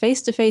replace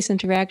face-to-face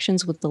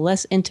interactions with the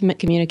less intimate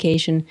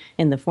communication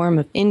in the form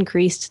of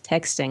increased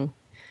texting.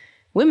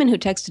 Women who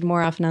texted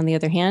more often, on the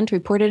other hand,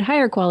 reported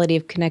higher quality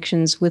of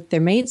connections with their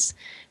mates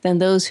than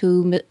those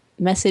who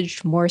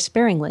messaged more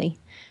sparingly.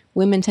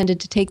 Women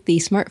tended to take to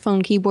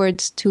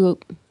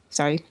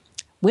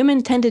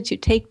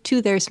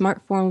their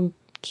smartphone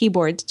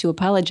keyboards to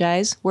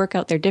apologize, work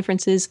out their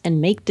differences,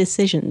 and make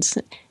decisions.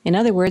 In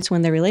other words,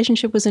 when their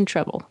relationship was in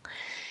trouble.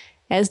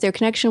 As their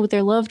connection with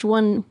their loved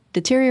one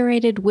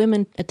deteriorated,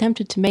 women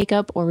attempted to make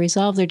up or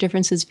resolve their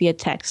differences via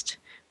text,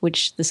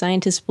 which the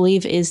scientists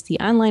believe is the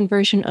online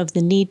version of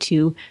the need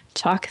to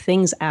talk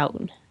things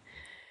out.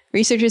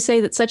 Researchers say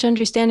that such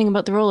understanding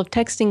about the role of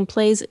texting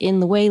plays in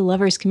the way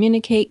lovers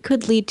communicate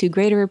could lead to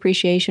greater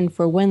appreciation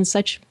for when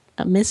such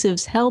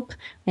missives help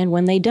and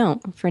when they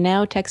don't. For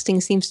now,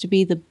 texting seems to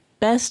be the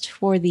best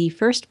for the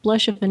first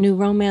blush of a new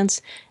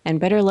romance and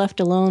better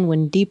left alone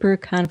when deeper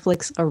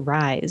conflicts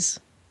arise.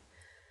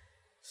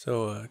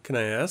 So, can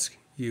I ask?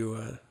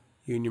 You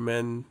You and your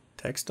men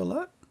text a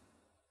lot?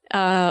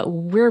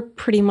 We're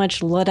pretty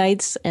much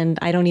Luddites, and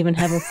I don't even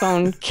have a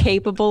phone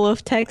capable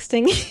of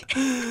texting.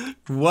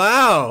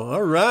 Wow.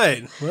 All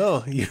right.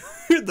 Well, you're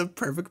the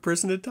perfect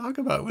person to talk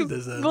about with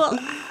this. Well,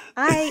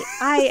 I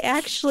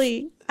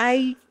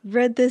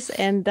read this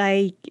and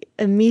I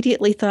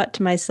immediately thought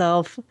to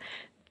myself,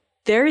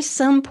 there's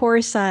some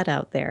poor sod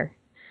out there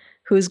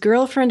whose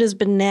girlfriend has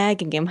been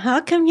nagging him.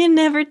 How come you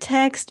never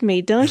text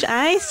me? Don't you?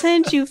 I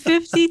send you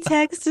 50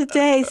 texts a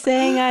day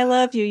saying I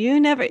love you. You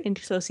never. And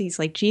so he's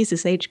like,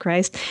 Jesus H.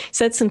 Christ,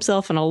 sets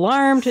himself an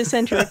alarm to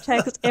send her a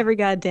text every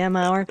goddamn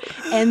hour.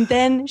 And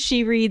then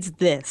she reads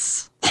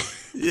this.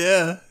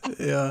 Yeah.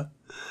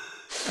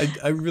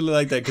 I really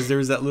like that because there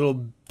was that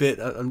little bit,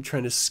 I'm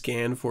trying to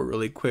scan for it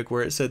really quick,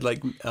 where it said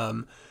like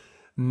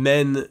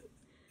men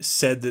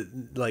said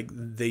that like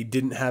they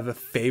didn't have a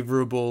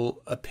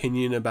favorable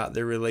opinion about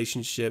their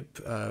relationship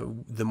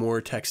the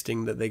more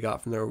texting that they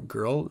got from their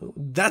girl.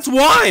 That's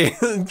why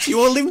you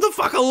won't leave them the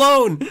fuck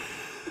alone.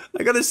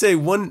 I gotta say,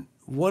 one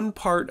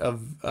part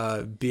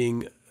of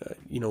being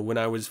when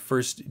I was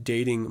first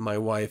dating my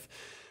wife,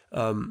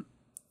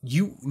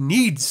 you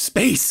need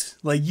space.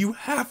 Like, you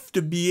have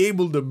to be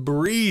able to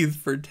breathe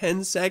for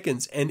 10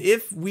 seconds. And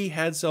if we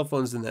had cell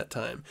phones in that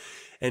time,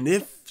 and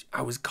if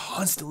I was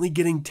constantly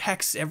getting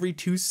texts every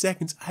 2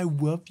 seconds, I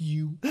love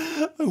you,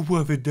 I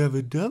love it,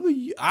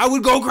 I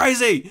would go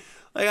crazy.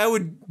 Like, I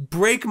would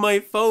break my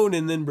phone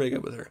and then break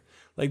up with her.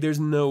 Like, there's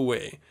no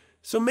way.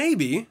 So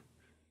maybe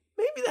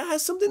that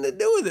has something to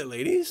do with it,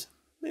 ladies.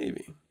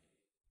 Maybe.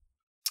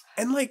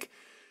 And like,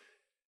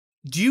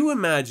 do you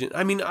imagine,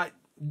 I mean,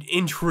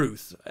 in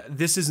truth,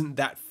 this isn't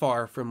that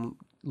far from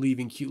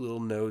leaving cute little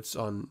notes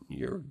on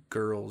your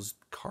girl's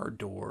car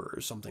door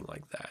or something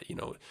like that,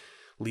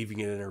 leaving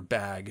it in her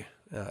bag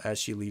as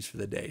she leaves for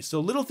the day. So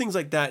little things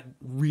like that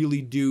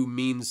really do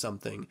mean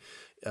something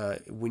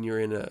when you're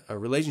in a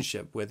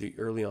relationship, whether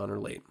early on or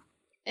late.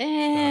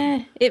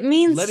 It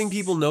means letting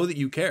people know that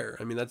you care.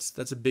 I mean,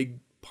 that's a big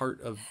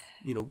part of,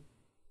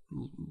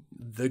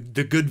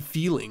 the good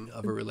feeling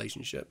of a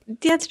relationship.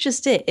 That's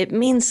just it. It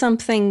means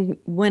something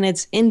when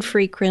it's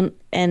infrequent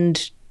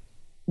and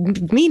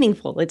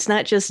meaningful. It's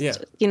not just,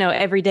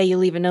 every day you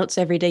leave a note,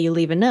 so every day you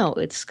leave a note.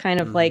 It's kind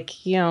of like,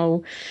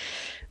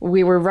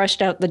 we were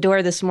rushed out the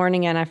door this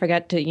morning and I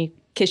forgot to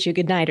kiss you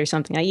goodnight or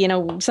something.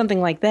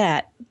 Something like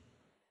that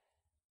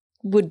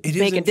would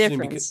make a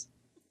difference.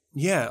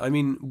 Because, I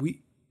mean,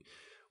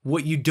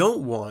 what you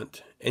don't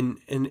want, and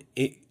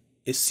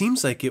it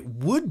seems like it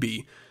would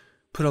be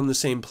put on the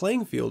same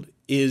playing field,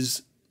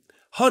 is,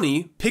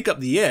 honey, pick up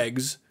the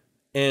eggs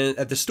and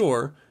at the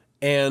store,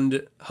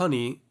 and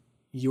honey,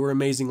 you were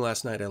amazing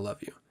last night, I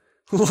love you.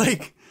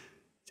 Like,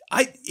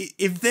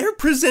 if they're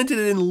presented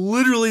in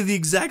literally the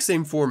exact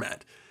same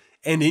format,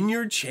 and in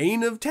your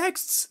chain of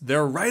texts,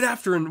 they're right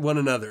after one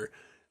another,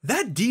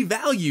 that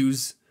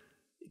devalues,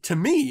 to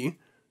me,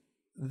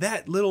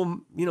 that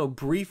little,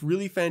 brief,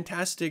 really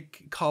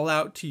fantastic call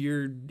out to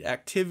your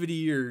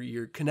activity or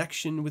your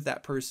connection with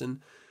that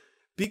person,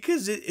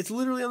 because it's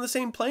literally on the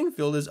same playing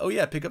field as,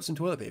 pick up some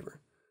toilet paper.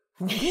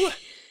 What?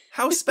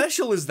 How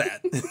special is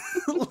that?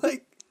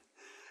 Like,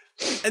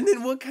 and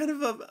then what kind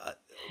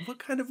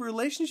of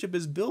relationship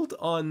is built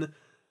on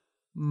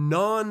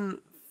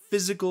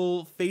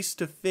non-physical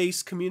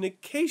face-to-face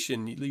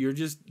communication? You're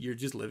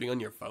just living on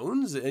your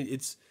phones.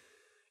 It's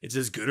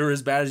as good or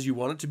as bad as you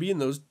want it to be in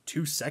those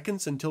 2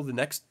 seconds until the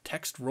next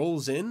text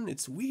rolls in.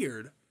 It's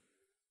weird.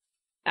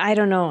 I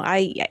don't know.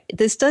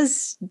 This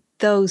does,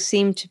 though,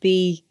 seem to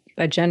be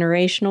a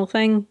generational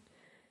thing.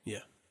 Yeah.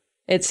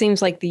 It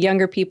seems like the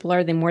younger people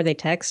are, the more they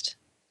text.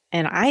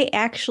 And I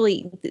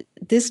actually,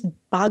 this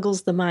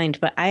boggles the mind,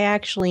 but I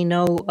actually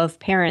know of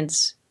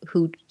parents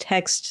who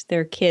text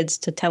their kids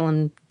to tell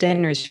them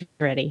dinner's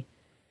ready.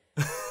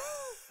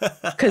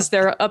 Because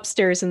they're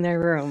upstairs in their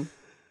room.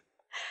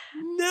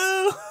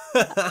 No.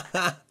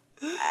 That's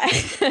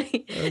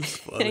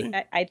funny.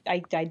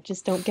 I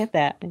just don't get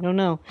that. I don't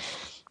know.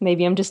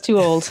 Maybe I'm just too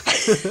old.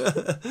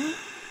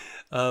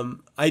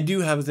 I do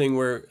have a thing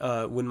where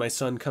when my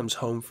son comes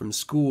home from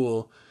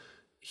school,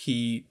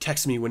 he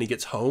texts me when he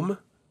gets home.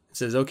 It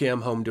says, okay,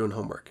 I'm home doing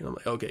homework. And I'm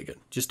like, okay, good.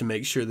 Just to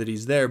make sure that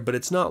he's there. But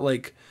it's not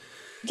like,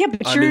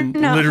 but you're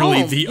not literally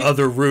home. The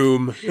other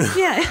room.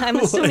 Yeah, I'm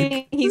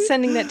assuming he's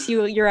sending that to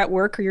you. You're at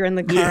work or you're in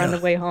the car on the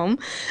way home.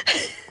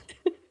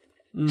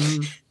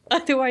 Mm-hmm.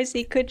 Otherwise,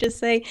 he could just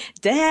say,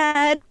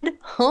 Dad,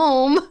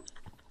 home.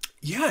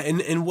 Yeah,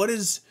 and what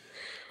is,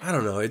 I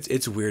don't know,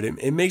 it's weird.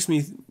 It makes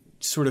me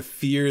sort of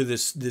fear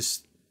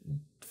this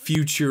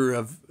future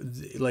of,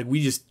 like,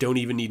 we just don't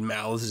even need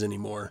mouths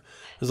anymore.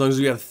 As long as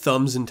we have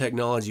thumbs and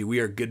technology, we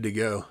are good to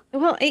go.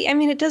 Well, I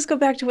mean, it does go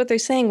back to what they're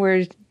saying,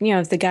 where,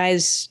 if the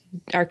guys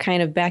are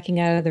kind of backing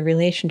out of the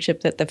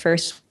relationship, that the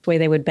first way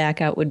they would back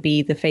out would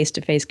be the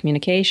face-to-face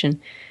communication.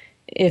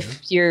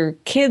 If your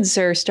kids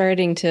are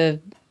starting to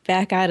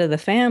back out of the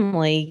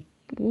family,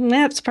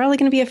 that's probably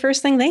going to be a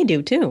first thing they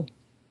do, too.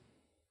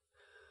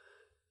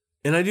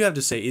 And I do have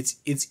to say,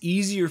 it's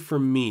easier for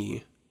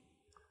me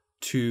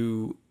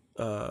to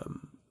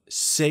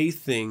say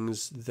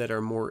things that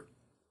are more,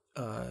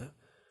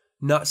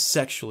 not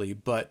sexually,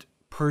 but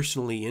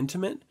personally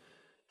intimate,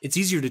 it's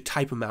easier to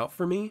type them out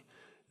for me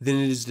than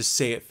it is to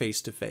say it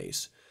face to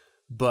face.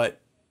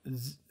 But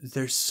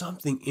there's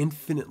something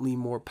infinitely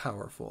more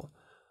powerful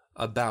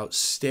about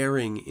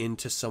staring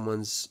into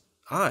someone's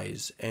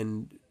eyes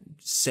and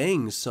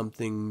saying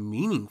something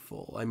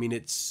meaningful. I mean,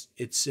 it's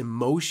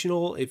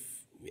emotional.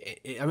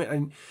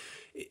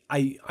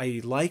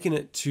 I liken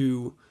it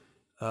to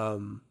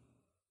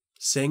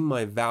saying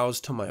my vows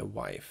to my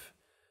wife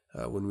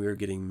when we were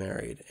getting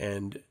married,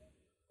 and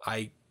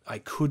I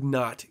could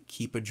not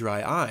keep a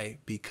dry eye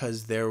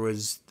because there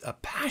was a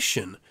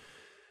passion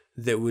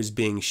that was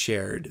being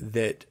shared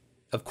that,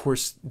 of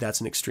course,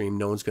 that's an extreme.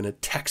 No one's going to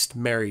text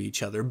marry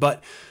each other,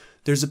 but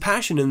there's a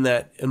passion in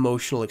that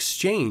emotional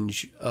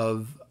exchange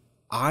of,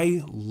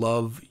 I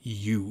love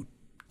you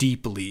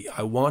deeply.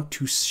 I want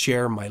to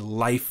share my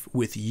life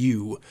with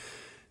you,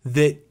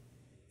 that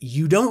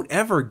you don't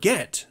ever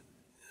get.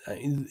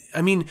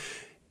 I mean,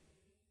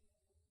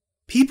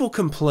 people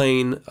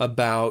complain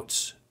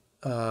about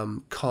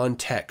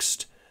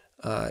context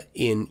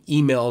in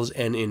emails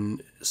and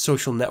in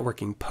social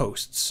networking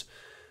posts,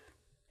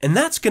 and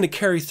that's going to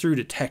carry through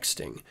to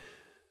texting.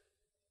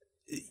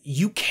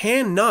 You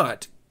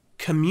cannot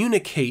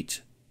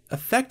communicate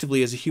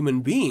effectively as a human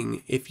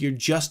being if you're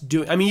just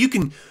doing, I mean, you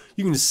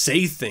can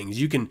say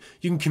things, you can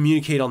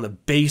communicate on the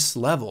base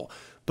level,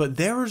 but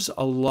there's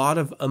a lot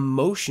of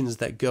emotions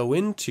that go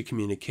into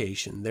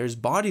communication. There's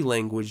body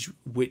language,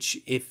 which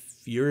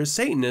if you're a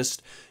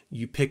Satanist,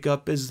 you pick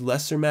up as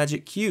lesser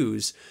magic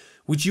cues,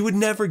 which you would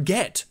never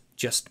get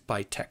just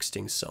by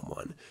texting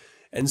someone.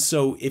 And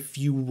so if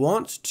you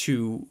want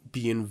to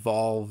be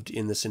involved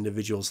in this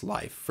individual's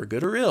life, for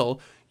good or ill,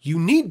 you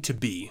need to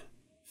be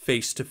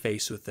face to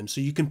face with them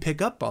so you can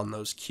pick up on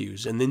those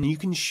cues, and then you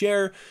can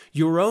share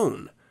your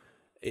own.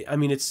 I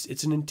mean,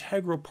 it's an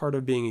integral part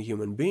of being a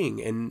human being,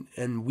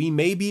 and we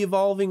may be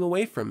evolving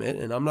away from it,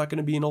 and I'm not going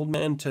to be an old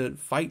man to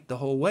fight the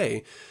whole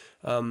way.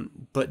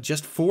 But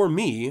just for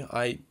me,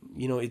 it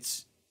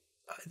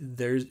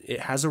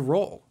has a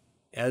role,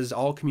 as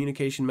all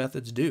communication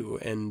methods do,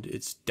 and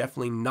it's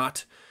definitely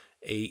not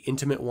a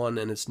intimate one,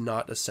 and it's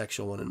not a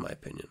sexual one, in my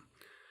opinion.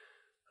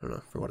 I don't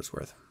know, for what it's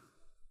worth.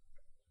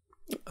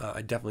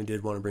 I definitely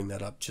did want to bring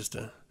that up just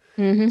to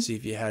see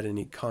if you had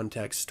any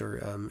context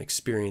or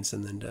experience,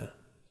 and then to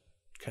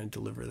kind of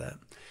deliver that.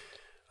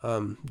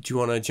 Do you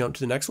want to jump to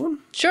the next one?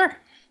 Sure.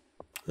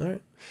 All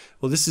right.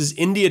 Well, this is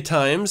India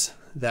Times,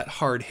 that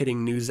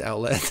hard-hitting news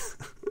outlet.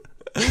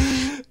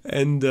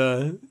 And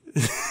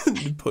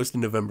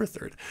posted November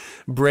 3rd.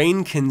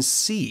 Brain can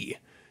see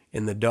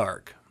in the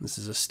dark. This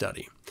is a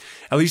study.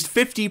 At least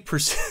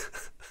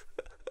 50%.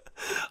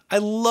 I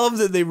love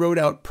that they wrote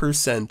out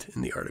percent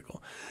in the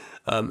article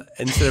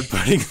instead of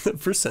putting the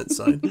percent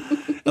sign.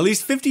 At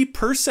least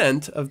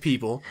 50% of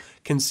people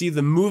can see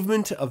the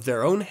movement of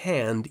their own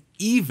hand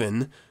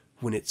even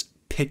when it's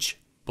pitch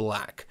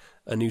black.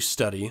 A new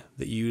study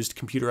that used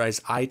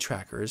computerized eye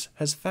trackers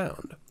has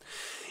found.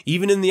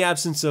 Even in the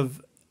absence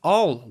of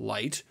all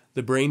light,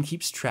 the brain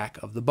keeps track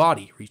of the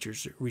body,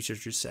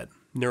 researchers said.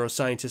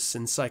 Neuroscientists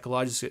and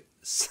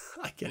psychologists,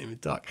 I can't even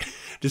talk,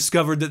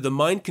 discovered that the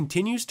mind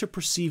continues to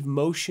perceive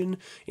motion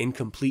in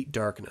complete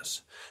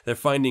darkness. Their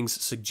findings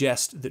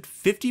suggest that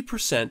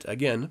 50%,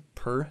 again,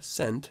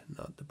 percent,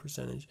 not the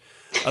percentage,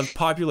 of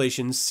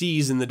population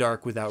sees in the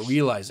dark without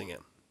realizing it.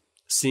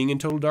 Seeing in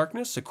total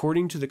darkness,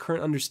 according to the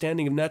current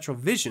understanding of natural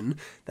vision,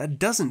 that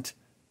doesn't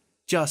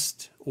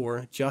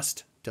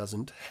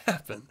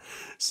happen,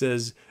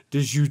 says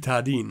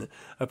Dejutadine,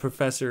 a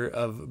professor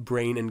of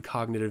brain and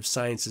cognitive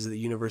sciences at the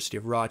University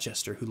of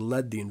Rochester who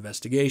led the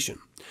investigation.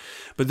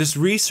 But this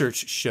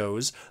research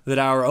shows that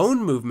our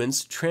own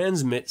movements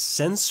transmit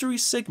sensory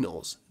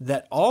signals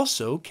that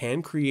also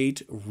can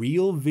create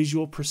real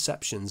visual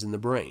perceptions in the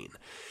brain,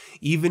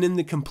 even in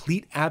the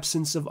complete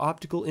absence of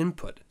optical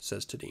input,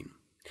 says Tadine.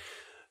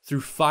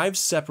 Through 5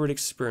 separate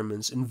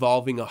experiments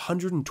involving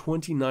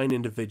 129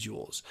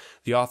 individuals,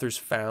 the authors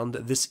found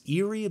that this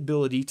eerie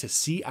ability to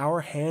see our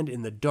hand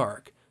in the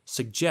dark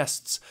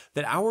suggests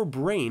that our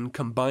brain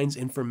combines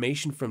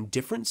information from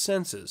different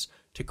senses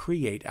to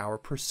create our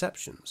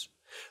perceptions.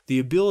 The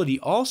ability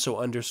also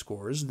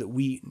underscores that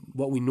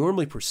what we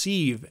normally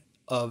perceive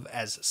of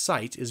as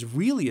sight is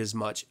really as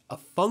much a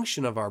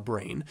function of our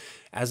brain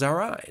as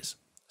our eyes,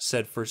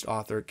 said first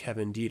author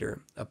Kevin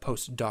Dieter, a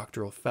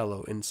postdoctoral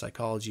fellow in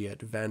psychology at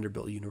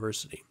Vanderbilt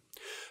University.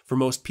 For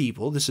most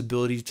people, this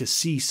ability to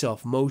see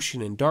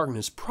self-motion in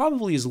darkness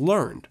probably is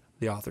learned,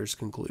 the authors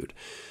conclude.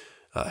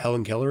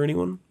 Helen Keller,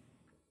 anyone?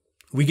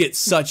 We get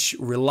such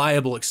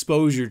reliable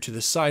exposure to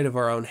the sight of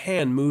our own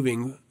hand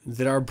moving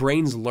that our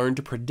brains learn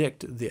to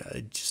predict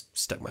I just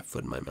stuck my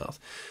foot in my mouth.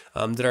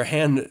 That our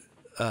hand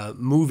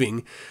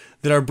moving,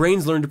 that our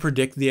brains learn to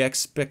predict the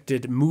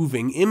expected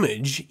moving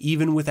image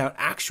even without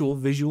actual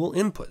visual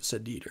input,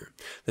 said Dieter.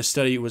 The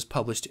study was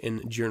published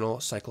in Journal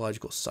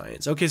Psychological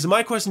Science. Okay, so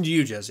my question to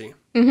you, Jessie.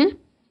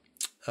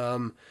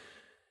 Mm-hmm.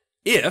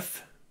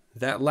 If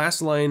that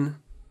last line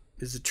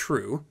is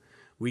true,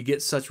 We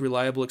get such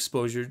reliable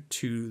exposure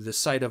to the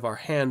sight of our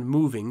hand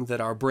moving that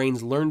our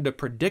brains learn to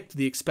predict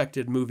the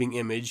expected moving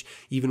image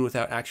even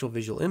without actual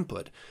visual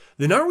input.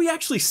 Then are we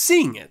actually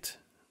seeing it?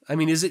 I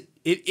mean, is it,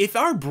 if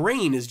our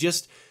brain is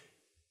just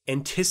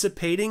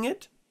anticipating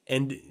it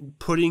and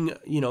putting,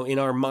 in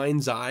our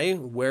mind's eye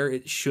where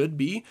it should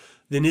be,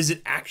 then is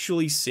it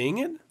actually seeing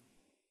it?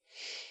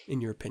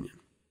 In your opinion?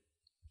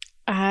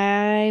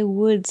 I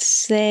would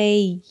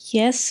say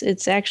yes,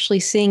 it's actually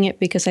seeing it,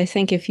 because I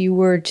think if you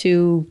were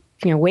to,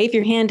 wave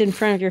your hand in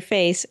front of your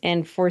face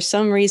and for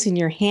some reason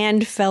your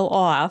hand fell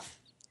off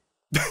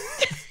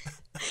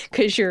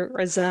because you're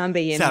a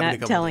zombie and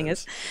not telling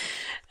us,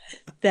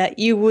 that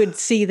you would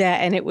see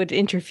that and it would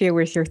interfere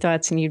with your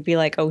thoughts and you'd be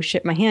like, oh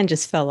shit, my hand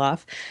just fell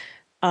off.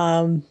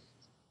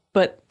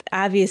 But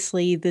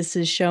obviously this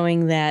is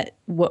showing that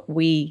what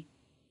we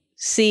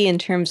see in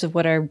terms of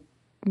what our,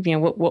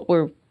 what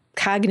we're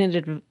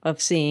cognitive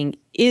of seeing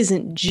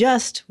isn't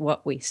just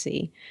what we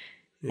see.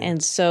 Yeah.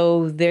 And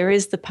so there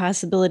is the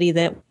possibility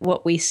that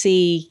what we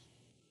see,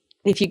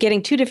 if you're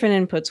getting two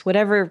different inputs,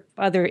 whatever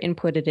other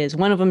input it is,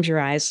 one of them's your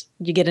eyes,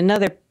 you get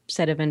another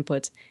set of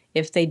inputs.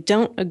 If they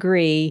don't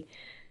agree,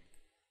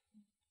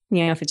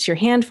 if it's your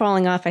hand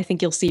falling off, I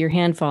think you'll see your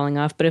hand falling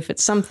off. But if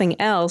it's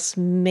something else,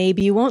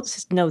 maybe you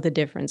won't know the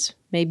difference.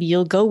 Maybe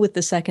you'll go with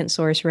the second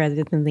source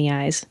rather than the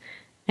eyes.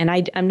 And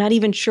I'm not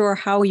even sure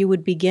how you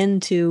would begin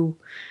to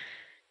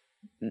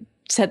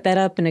set that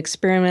up and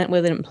experiment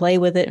with it and play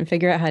with it and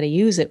figure out how to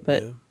use it.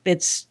 But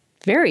it's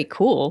very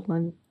cool.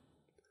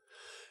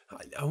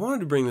 I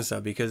wanted to bring this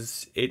up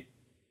because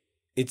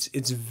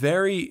it's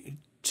very,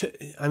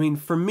 I mean,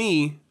 for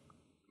me,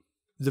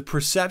 the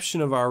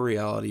perception of our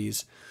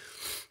realities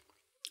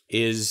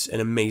is an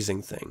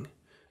amazing thing.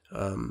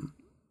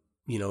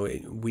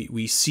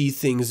 We see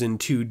things in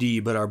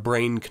 2D, but our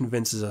brain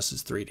convinces us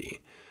it's 3D.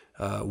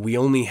 We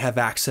only have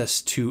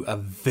access to a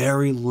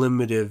very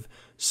limited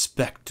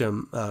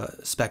spectrum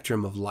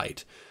of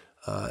light,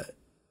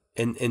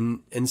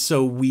 and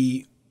so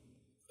we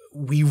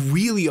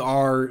really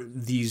are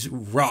these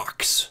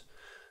rocks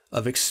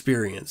of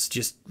experience.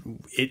 Just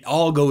it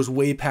all goes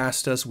way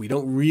past us. We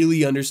don't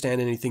really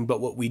understand anything,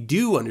 but what we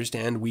do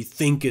understand, we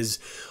think is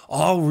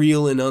all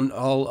real and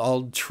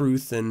all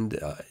truth and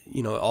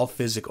all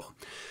physical.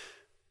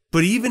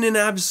 But even in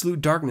absolute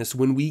darkness,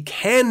 when we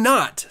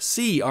cannot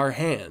see our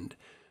hand,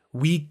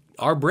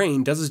 our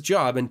brain does its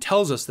job and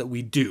tells us that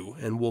we do,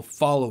 and we'll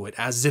follow it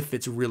as if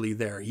it's really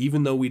there,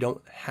 even though we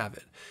don't have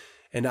it.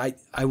 And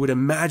I would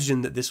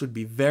imagine that this would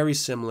be very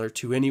similar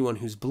to anyone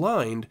who's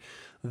blind,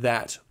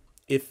 that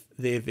if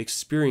they've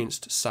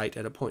experienced sight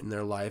at a point in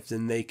their life,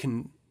 then they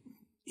can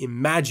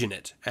imagine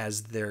it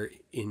as they're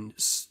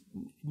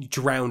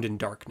drowned in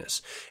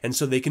darkness. And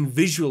so they can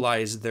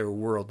visualize their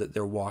world that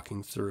they're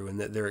walking through and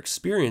that they're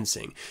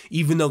experiencing.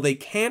 Even though they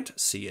can't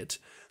see it,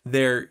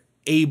 they're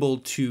able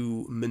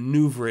to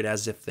maneuver it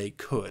as if they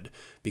could,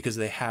 because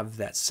they have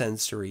that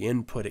sensory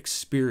input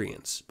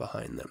experience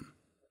behind them.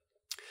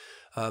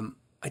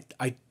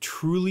 I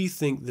truly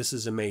think this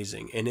is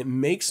amazing, and it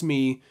makes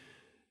me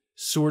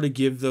sort of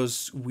give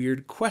those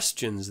weird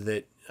questions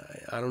that,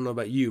 I don't know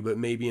about you, but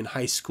maybe in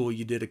high school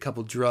you did a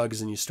couple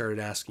drugs and you started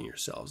asking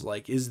yourselves,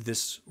 like, is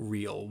this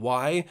real?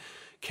 Why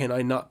can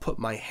I not put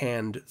my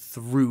hand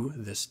through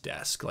this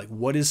desk? Like,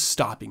 what is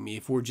stopping me?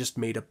 If we're just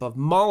made up of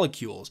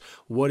molecules,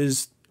 what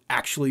is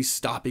actually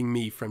stopping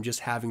me from just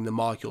having the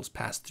molecules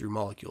pass through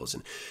molecules?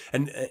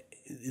 And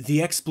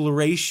the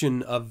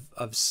exploration of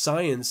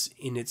science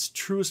in its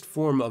truest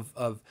form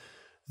of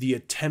the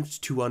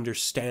attempt to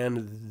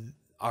understand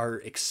our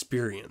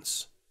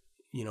experience,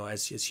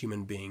 as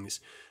human beings.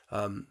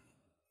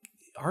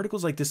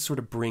 Articles like this sort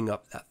of bring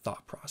up that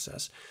thought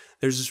process.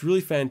 There's this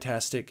really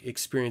fantastic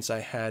experience I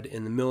had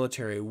in the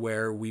military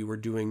where we were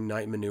doing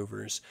night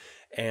maneuvers,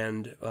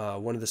 and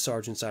one of the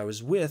sergeants I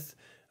was with,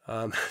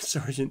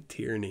 Sergeant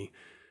Tierney,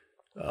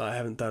 I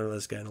haven't thought of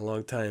this guy in a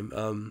long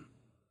time.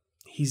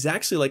 He's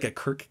actually like a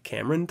Kirk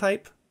Cameron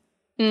type,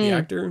 the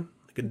actor,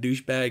 like a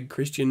douchebag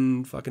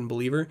Christian fucking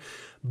believer.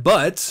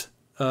 But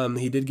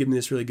he did give me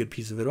this really good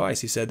piece of advice.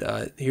 He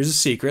said, here's a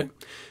secret.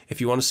 If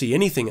you want to see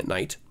anything at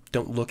night,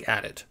 don't look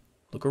at it.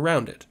 Look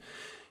around it.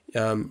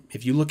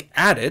 If you look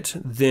at it,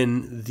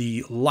 then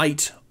the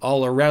light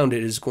all around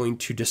it is going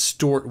to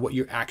distort what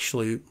you're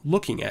actually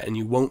looking at, and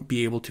you won't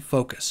be able to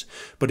focus.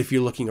 But if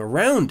you're looking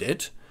around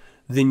it,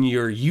 then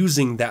you're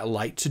using that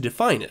light to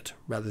define it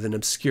rather than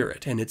obscure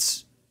it. And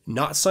it's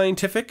not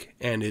scientific,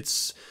 and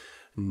it's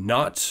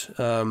not,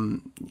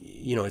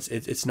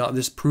 it's not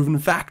this proven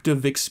fact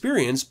of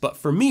experience, but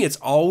for me, it's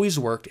always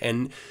worked,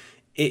 and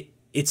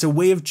it's a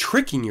way of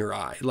tricking your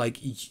eye. Like,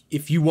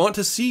 if you want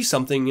to see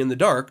something in the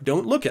dark,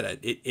 don't look at it.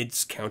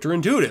 It's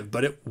counterintuitive,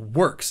 but it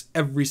works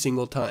every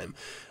single time.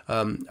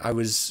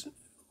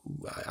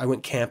 I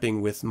went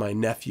camping with my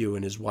nephew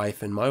and his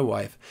wife and my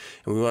wife,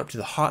 and we went up to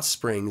the hot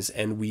springs,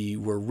 and we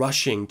were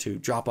rushing to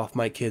drop off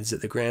my kids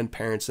at the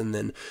grandparents and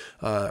then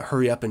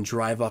hurry up and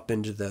drive up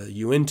into the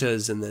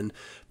Uintas and then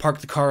park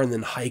the car and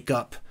then hike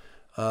up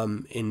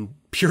in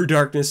pure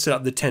darkness, set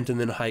up the tent, and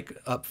then hike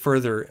up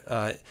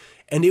further.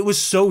 And it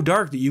was so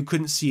dark that you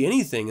couldn't see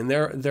anything. And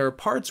there are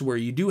parts where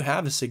you do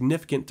have a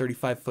significant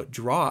 35-foot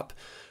drop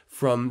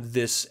from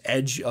this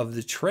edge of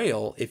the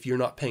trail if you're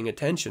not paying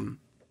attention.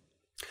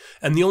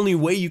 And the only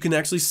way you can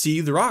actually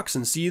see the rocks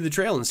and see the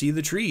trail and see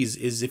the trees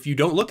is if you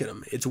don't look at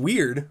them. It's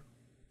weird,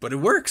 but it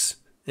works.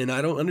 And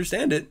I don't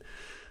understand it,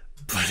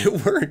 but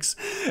it works.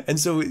 And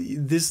so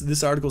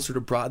this article sort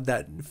of brought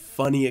that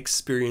funny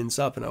experience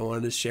up, and I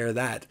wanted to share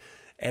that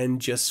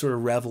and just sort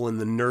of revel in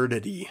the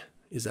nerdity.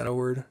 Is that a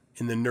word?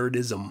 In the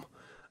nerdism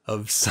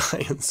of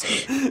science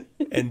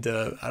and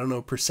I don't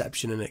know,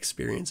 perception and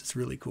experience. It's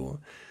really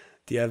cool.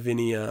 Do you have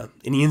any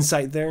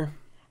insight there?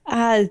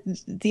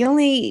 The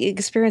only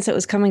experience that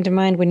was coming to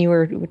mind when you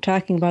were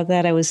talking about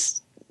that, I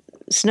was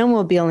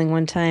snowmobiling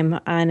one time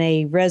on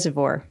a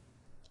reservoir,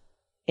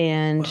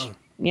 and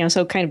Wow.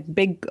 So kind of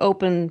big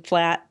open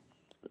flat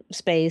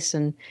space,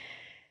 and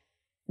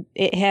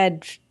it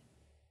had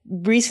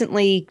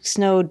recently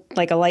snowed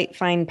like a light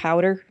fine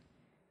powder.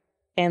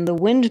 And the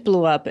wind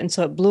blew up, and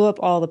so it blew up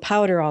all the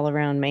powder all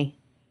around me.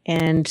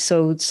 And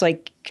so it's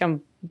like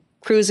I'm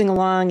cruising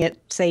along at,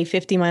 say,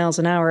 50 miles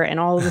an hour, and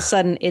all of a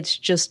sudden it's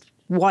just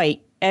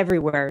white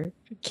everywhere.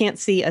 Can't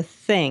see a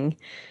thing.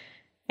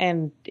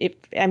 And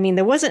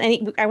there wasn't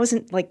any, I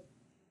wasn't like,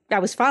 I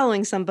was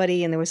following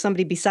somebody, and there was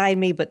somebody beside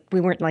me, but we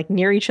weren't like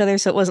near each other,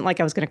 so it wasn't like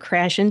I was going to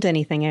crash into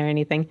anything or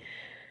anything.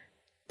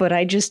 But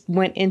I just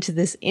went into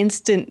this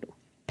instant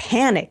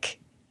panic,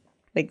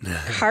 like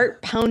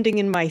heart pounding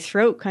in my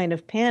throat kind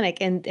of panic.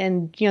 And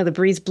the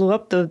breeze blew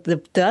up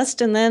the dust,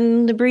 and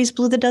then the breeze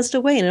blew the dust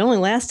away. And it only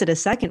lasted a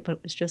second, but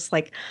it was just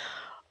like,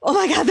 oh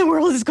my God, the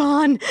world is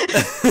gone.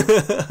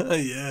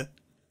 Yeah.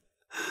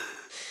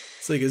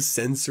 It's like a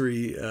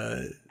sensory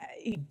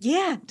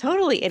yeah,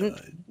 totally.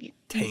 And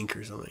tank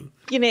or something.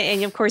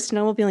 And of course,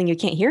 snowmobiling, you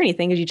can't hear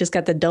anything because you just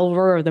got the dull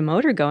roar of the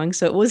motor going.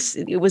 So it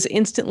was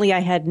instantly, I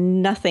had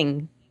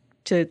nothing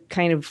to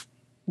kind of,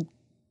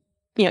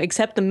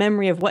 except the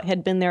memory of what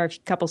had been there a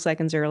couple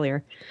seconds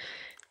earlier.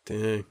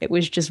 Dang. It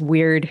was just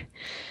weird.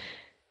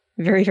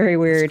 Very, very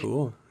weird. That's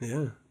cool.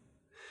 Yeah.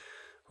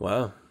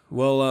 Wow.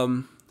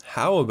 Well,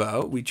 how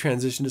about we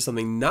transition to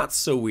something not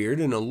so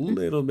weird and a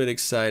little bit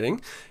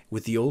exciting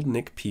with the old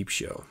Nick Peep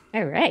Show.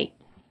 All right.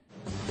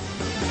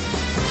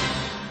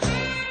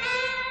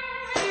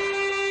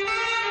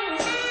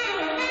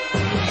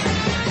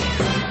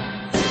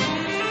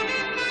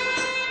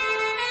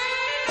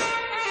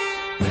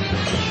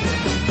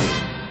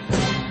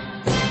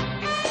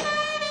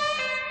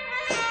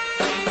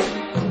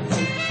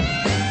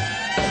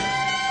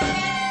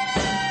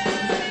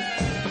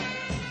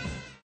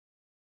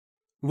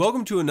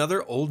 Welcome to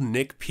another Old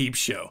Nick Peep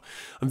Show.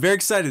 I'm very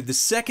excited. The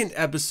second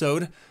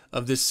episode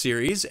of this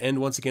series, and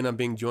once again, I'm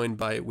being joined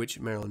by Witch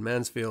Marilyn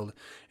Mansfield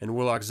and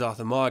Warlock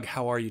Zothamog.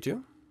 How are you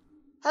two?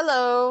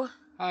 Hello.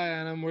 Hi,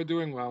 Adam. We're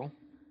doing well.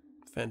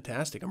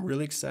 Fantastic. I'm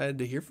really excited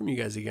to hear from you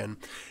guys again,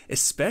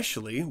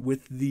 especially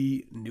with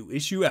the new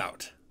issue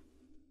out.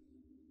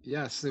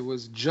 Yes, it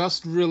was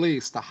just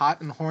released, the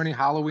hot and horny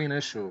Halloween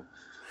issue,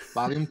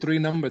 Volume 3,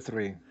 Number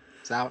 3.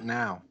 It's out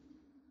now.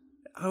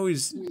 I'm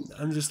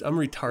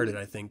retarded,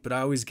 I think, but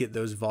I always get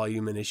those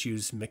volume and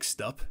issues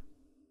mixed up.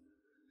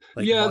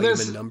 Like volume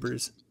and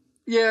numbers.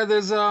 Yeah,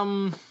 there's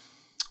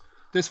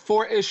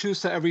 4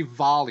 issues to every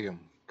volume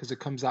because it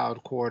comes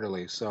out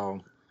quarterly.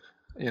 So,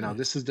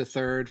 this is the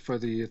third for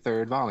the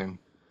third volume.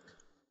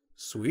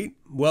 Sweet.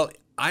 Well,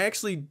 I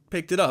actually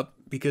picked it up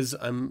because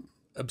I'm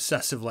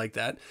obsessive like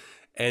that,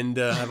 and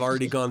I've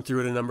already gone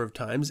through it a number of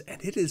times,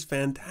 and it is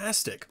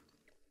fantastic.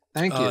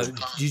 Thank you.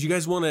 Did you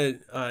guys want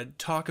to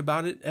talk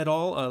about it at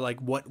all? Like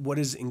what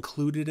is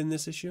included in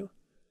this issue?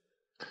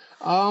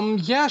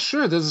 Yeah,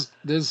 sure.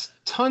 There's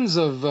tons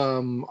of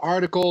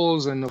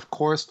articles, and of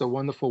course the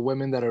wonderful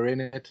women that are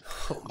in it.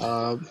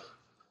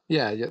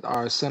 Yeah,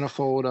 our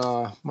centerfold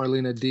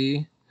Marlena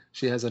D.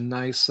 She has a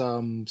nice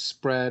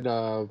spread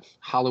of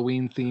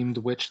Halloween themed,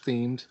 witch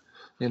themed.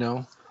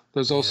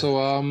 There's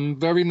also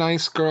very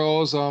nice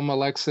girls.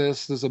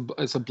 Alexis,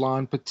 it's a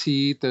blonde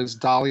petite. There's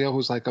Dahlia,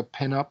 who's like a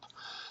pinup.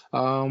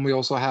 We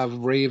also have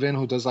Raven,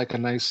 who does like a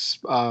nice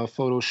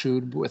photo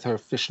shoot with her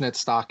fishnet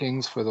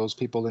stockings for those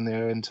people in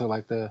there into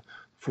like the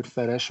foot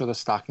fetish or the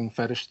stocking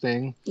fetish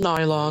thing.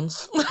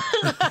 Nylons.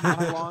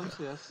 Nylons,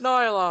 yes.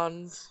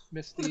 Nylons.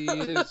 Misty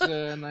is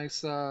a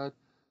nice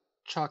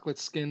chocolate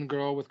skin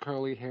girl with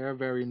curly hair,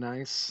 very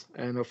nice.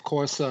 And of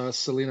course,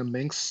 Selena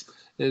Minx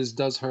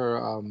does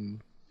her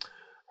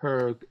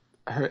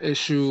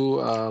issue,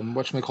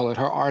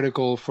 her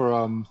article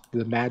for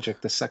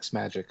the sex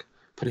magic.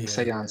 Putting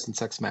seance and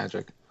sex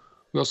magic.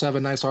 We also have a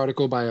nice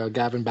article by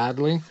Gavin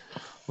Badley,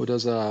 who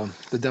does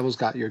The Devil's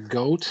Got Your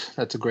Goat.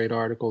 That's a great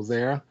article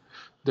there.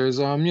 There's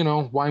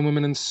Wine,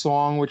 Women, and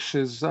Song, which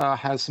has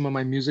some of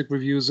my music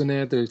reviews in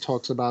it. It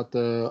talks about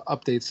the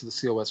updates to the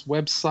COS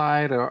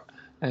website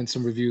and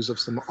some reviews of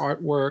some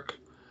artwork.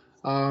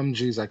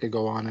 Geez, I could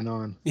go on and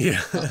on.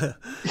 Yeah.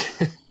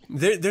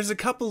 There's a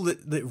couple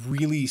that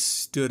really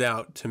stood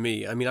out to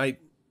me. I mean,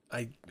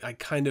 I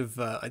kind of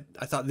I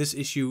thought this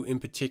issue in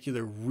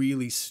particular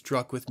really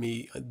struck with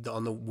me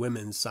on the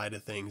women's side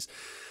of things.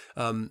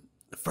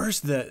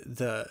 First,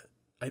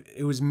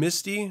 it was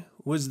Misty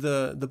was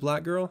the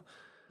black girl.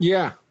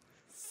 Yeah.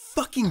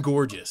 Fucking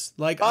gorgeous.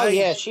 Like, oh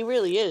yeah, she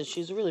really is.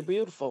 She's really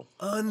beautiful.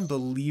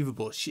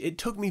 Unbelievable. It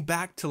took me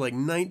back to like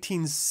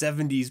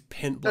 1970s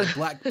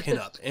black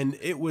pinup, and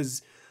it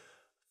was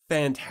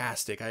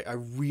fantastic. I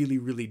really,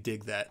 really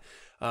dig that.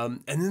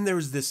 And then there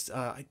was this,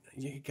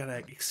 you gotta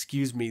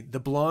excuse me, the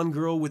blonde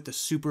girl with the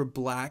super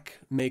black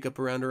makeup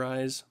around her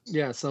eyes.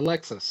 Yes,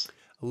 Alexis.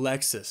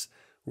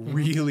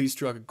 Really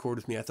struck a chord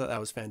with me. I thought that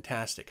was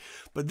fantastic.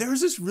 But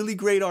there's this really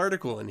great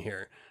article in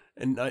here.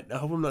 And I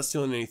hope I'm not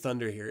stealing any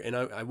thunder here, and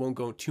I won't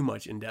go too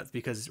much in depth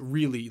because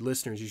really,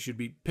 listeners, you should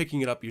be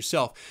picking it up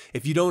yourself.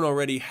 If you don't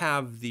already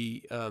have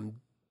the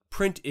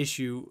print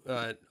issue,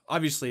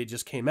 obviously it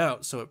just came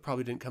out, so it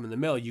probably didn't come in the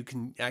mail. You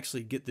can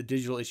actually get the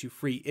digital issue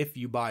free if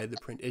you buy the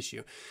print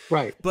issue.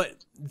 Right.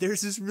 But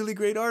there's this really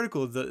great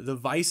article, the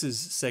Vices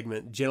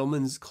segment,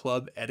 Gentlemen's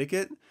Club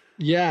Etiquette.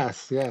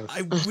 Yes, yes.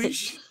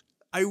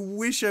 I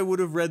wish I would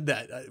have read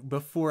that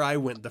before I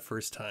went the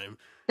first time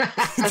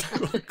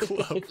to a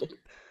club.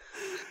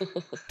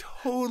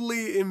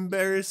 Totally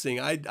embarrassing.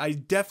 I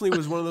definitely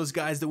was one of those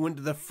guys that went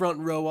to the front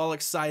row all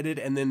excited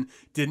and then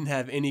didn't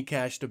have any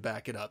cash to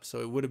back it up. So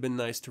it would have been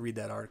nice to read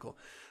that article.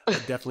 I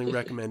definitely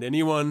recommend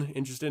anyone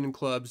interested in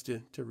clubs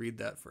to read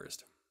that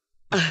first.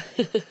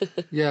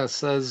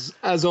 Yes,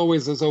 as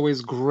always, there's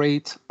always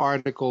great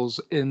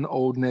articles in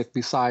Old Nick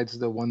besides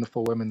the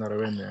wonderful women that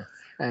are in there.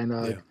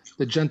 And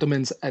the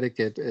Gentleman's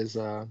Etiquette is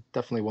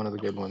definitely one of the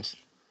good ones.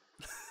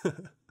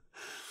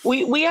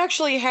 We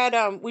actually had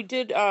we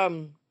did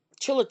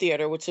Chilla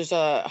Theater, which is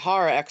a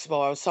horror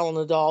expo. I was selling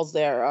the dolls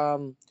there.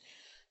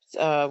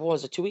 What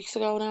was it, 2 weeks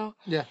ago now?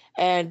 Yeah.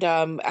 And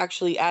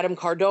actually, Adam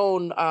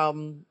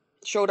Cardone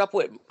showed up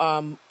with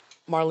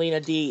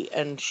Marlena D,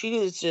 and she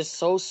is just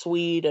so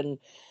sweet and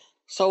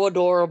so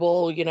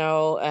adorable, you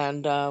know.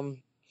 And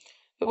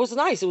it was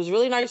nice. It was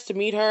really nice to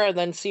meet her and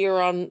then see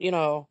her on, you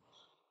know,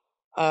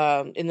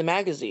 in the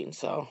magazine.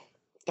 So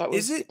that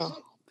was. Is it?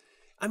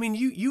 I mean,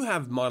 you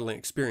have modeling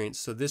experience,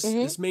 so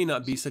this may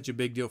not be such a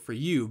big deal for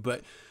you,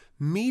 but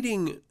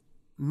meeting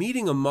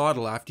a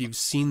model after you've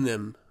seen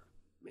them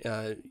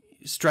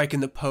striking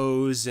the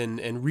pose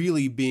and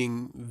really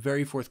being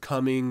very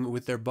forthcoming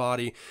with their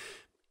body,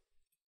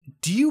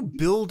 do you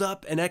build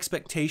up an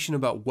expectation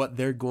about what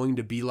they're going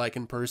to be like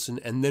in person,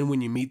 and then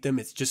when you meet them,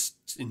 it's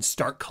just in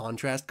stark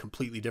contrast,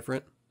 completely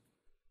different?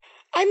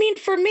 I mean,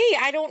 for me,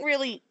 I don't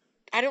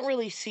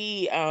really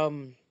see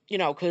you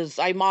know, because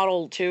I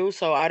model too,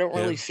 so I don't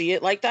really see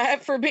it like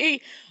that for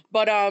me.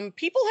 But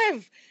people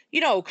have,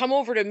 you know, come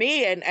over to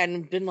me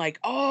and been like,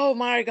 "Oh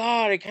my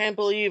God, I can't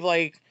believe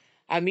like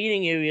I'm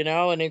meeting you," you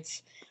know, and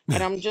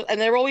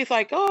they're always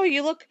like, "Oh,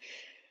 you look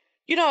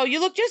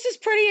just as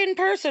pretty in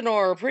person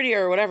or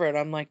prettier or whatever," and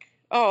I'm like,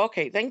 "Oh,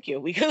 okay, thank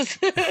you," because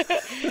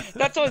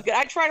that's always good.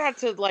 I try not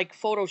to like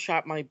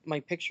Photoshop my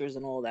pictures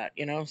and all that,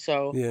 you know.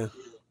 So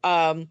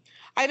I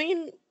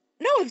mean.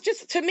 No, it's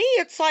just, to me,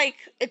 it's like,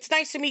 it's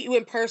nice to meet you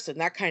in person,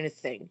 that kind of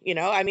thing, you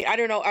know? I mean, I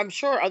don't know. I'm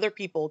sure other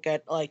people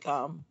get like,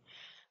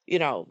 you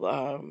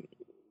know,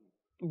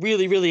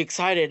 really, really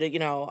excited, you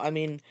know, I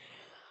mean,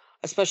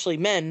 especially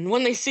men,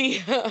 when they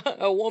see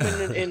a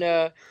woman in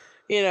a,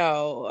 you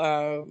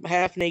know,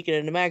 half naked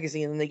in a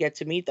magazine and they get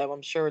to meet them.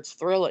 I'm sure it's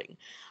thrilling.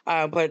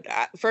 But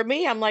for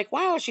me, I'm like,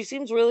 wow, she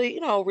seems really,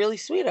 you know, really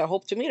sweet. I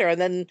hope to meet her. And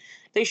then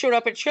they showed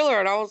up at Chiller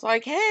and I was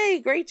like,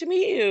 hey, great to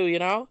meet you, you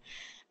know?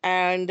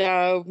 And,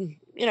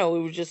 you know, we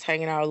were just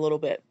hanging out a little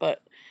bit,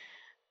 but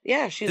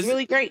yeah, she's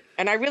really great.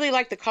 And I really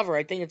like the cover.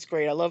 I think it's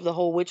great. I love the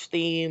whole witch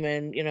theme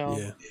and, you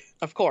know,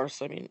 of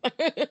course, I mean.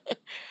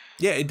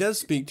 Yeah, it does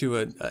speak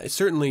to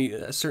certainly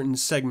a certain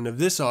segment of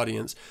this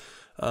audience,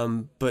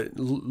 but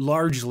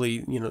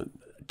largely, you know,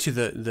 to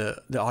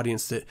the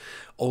audience that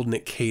Old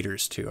Nick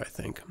caters to, I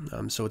think.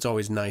 So it's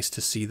always nice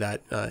to see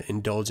that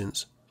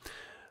indulgence.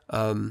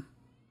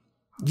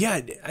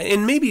 Yeah,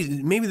 and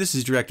maybe this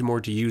is directed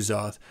more to you,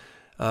 Zoth.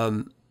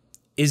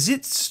 Is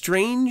it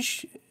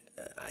strange?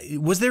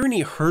 Was there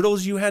any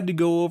hurdles you had to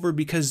go over?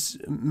 Because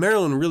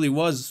Marilyn really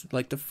was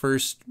like the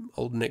first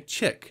Old Nick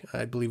chick,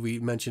 I believe we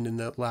mentioned in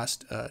the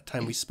last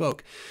time we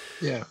spoke.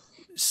 Yeah.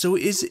 So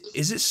is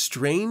it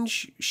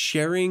strange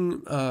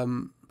sharing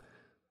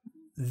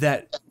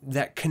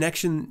that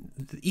connection,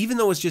 even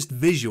though it's just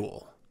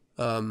visual,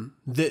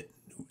 that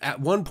at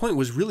one point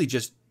was really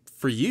just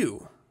for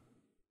you?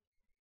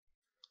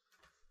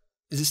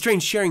 Is it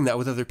strange sharing that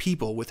with other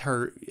people, with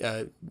her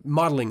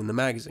modeling in the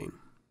magazine?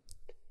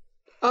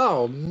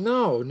 Oh,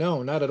 no,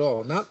 not at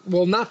all.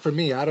 Not for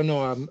me. I don't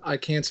know. I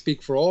can't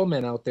speak for all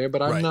men out there,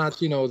 but I'm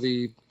not, you know,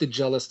 the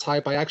jealous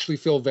type. I actually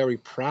feel very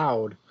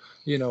proud,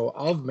 you know,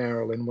 of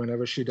Marilyn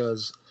whenever she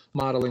does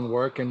modeling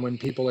work and when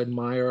people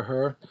admire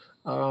her.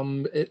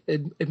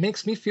 It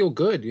makes me feel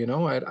good, you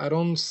know. I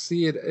don't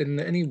see it in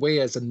any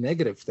way as a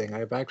negative thing.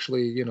 I've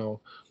actually, you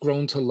know,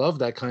 grown to love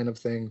that kind of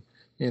thing.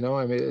 You know,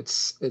 I mean,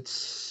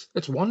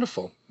 it's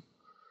wonderful.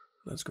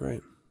 That's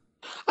great.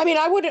 I mean,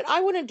 I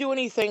wouldn't do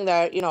anything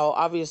that,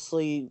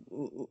 obviously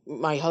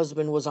my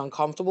husband was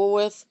uncomfortable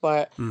with,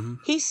 but Mm-hmm.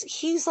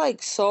 he's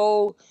like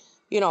so,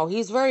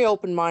 he's very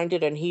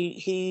open-minded, and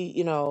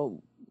he,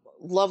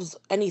 loves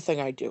anything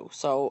I do.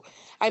 So,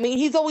 I mean,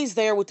 he's always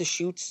there with the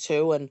shoots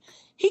too, and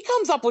he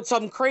comes up with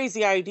some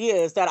crazy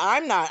ideas that I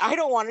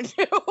don't want to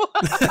do.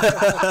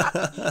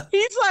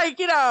 He's like,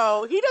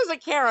 he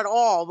doesn't care at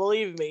all,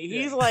 believe me.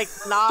 He's like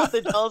not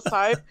the jealous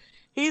type.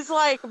 He's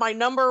like my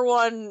number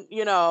one,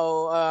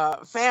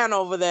 fan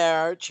over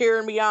there,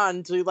 cheering me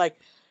on to like,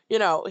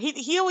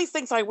 he always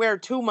thinks I wear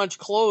too much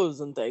clothes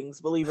and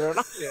things, believe it or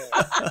not.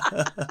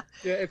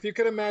 Yeah, if you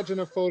could imagine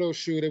a photo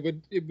shoot, it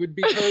would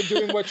be her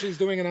doing what she's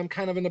doing, and I'm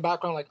kind of in the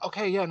background like,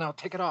 okay, yeah, now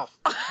take it off.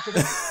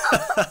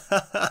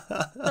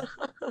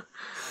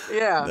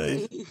 Yeah,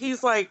 Nice.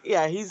 he's like,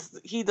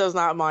 he does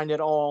not mind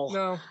at all.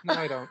 No,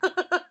 I don't.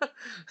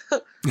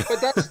 But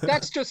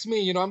that's just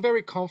me, I'm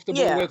very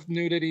comfortable with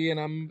nudity, and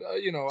I'm,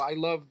 I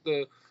love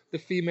the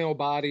female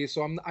body,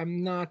 so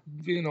I'm not,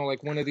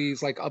 like one of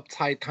these like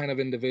uptight kind of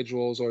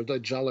individuals or the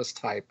jealous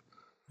type.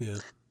 Yeah.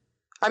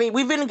 I mean,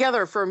 we've been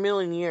together for a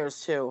million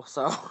years too,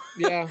 so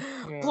yeah.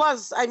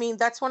 Plus, I mean,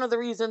 that's one of the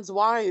reasons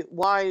why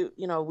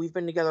we've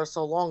been together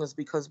so long, is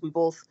because we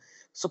both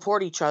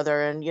support each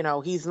other, and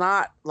he's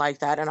not like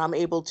that, and I'm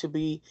able to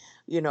be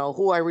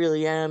who I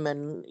really am,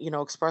 and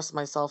express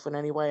myself in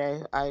any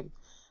way I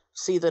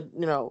see that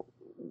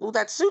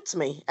that suits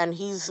me, and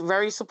he's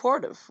very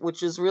supportive,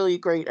 which is really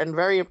great and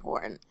very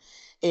important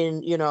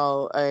in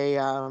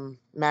a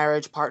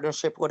marriage,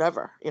 partnership,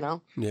 whatever. Yeah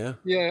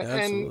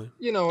absolutely.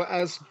 And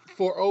as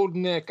for old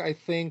Nick, I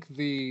think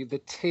the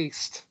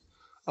taste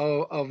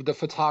of the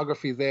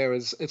photography there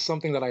it's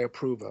something that I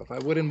approve of. I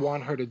wouldn't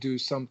want her to do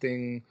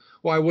something,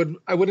 well,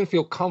 I wouldn't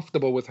feel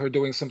comfortable with her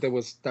doing something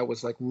that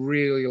was like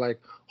really like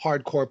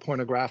hardcore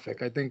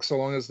pornographic. I think so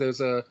long as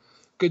there's a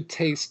good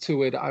taste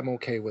to it, I'm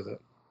okay with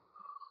it.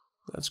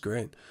 That's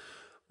great.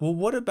 Well,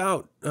 what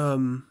about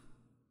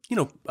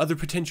other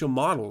potential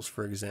models,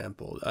 for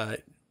example?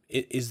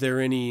 Is there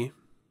any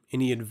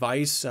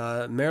advice,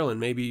 Marilyn,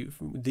 maybe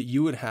that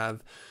you would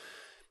have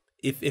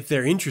if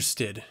they're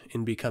interested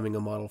in becoming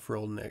a model for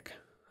old Nick?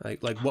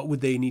 Like what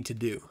would they need to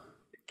do?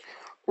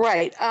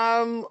 Right.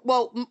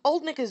 Well,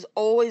 old Nick is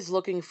always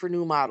looking for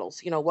new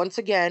models. Once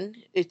again,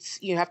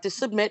 you have to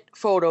submit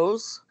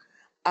photos.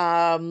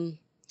 There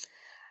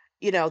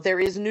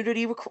is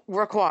nudity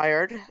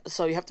required,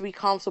 so you have to be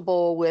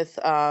comfortable with,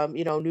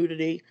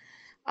 nudity.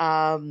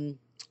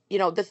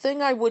 The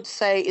thing I would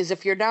say is,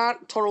 if you're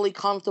not totally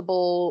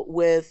comfortable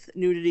with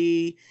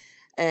nudity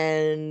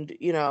and,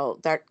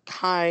 that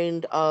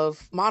kind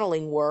of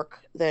modeling work,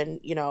 then,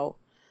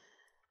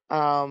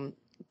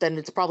 then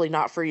it's probably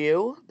not for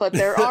you. But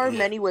there are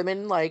many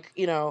women, like,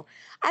 to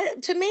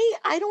me,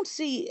 I don't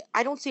see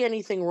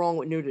anything wrong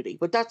with nudity,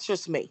 but that's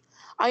just me.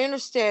 I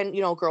understand,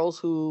 girls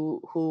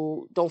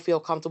who don't feel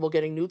comfortable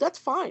getting nude. That's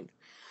fine.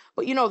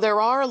 But, there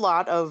are a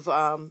lot of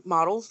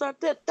models that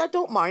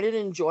don't mind it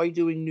and enjoy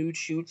doing nude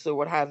shoots or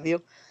what have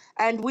you.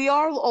 And we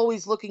are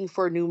always looking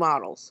for new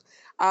models.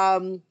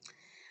 The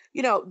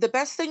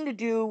best thing to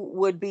do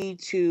would be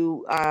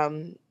to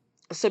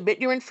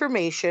submit your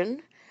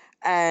information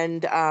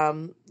and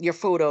your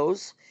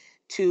photos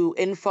to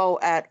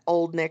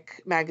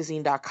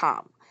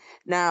info@oldnickmagazine.com.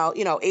 Now,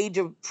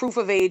 proof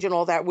of age and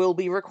all that will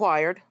be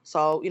required.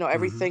 So,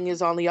 everything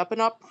is on the up and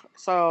up.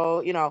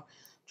 So,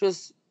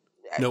 just...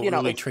 No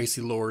early Tracy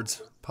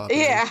Lords popping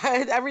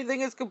in. Everything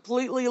is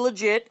completely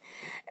legit.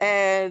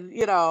 And,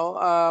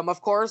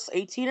 of course,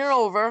 18 or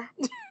over.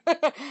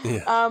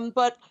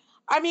 But,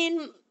 I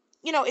mean,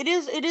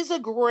 it is a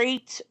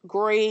great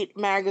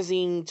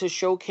magazine to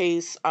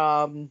showcase,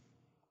 your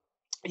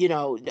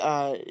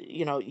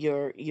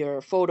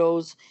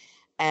photos.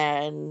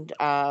 And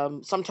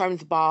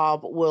sometimes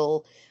Bob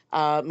will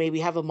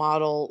maybe have a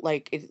model,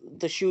 like if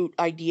the shoot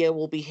idea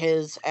will be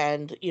his,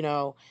 and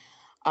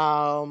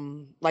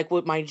like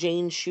with my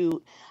Jane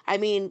shoot. I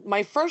mean,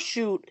 my first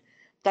shoot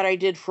that I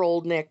did for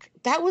old Nick,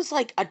 that was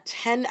like a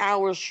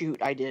 10-hour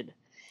shoot I did.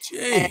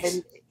 Jeez.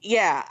 And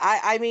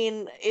I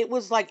mean, it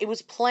was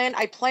planned.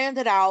 I planned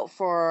it out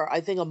for,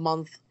 I think, a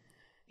month,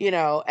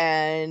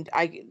 and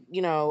I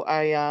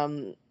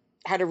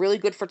had a really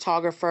good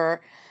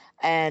photographer,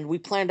 and we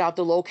planned out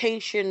the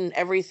location,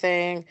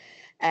 everything.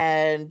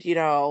 And,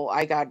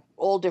 I got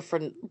all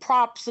different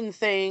props and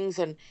things.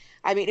 And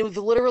I mean, it was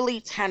literally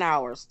 10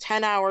 hours.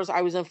 10 hours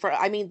I was in front.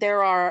 I mean,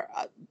 there are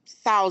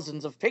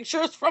thousands of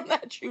pictures from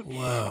that shoot.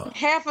 Wow.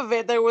 Half of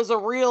it, there was a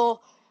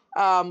real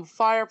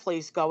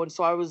fireplace going.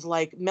 So I was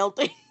like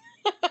melting.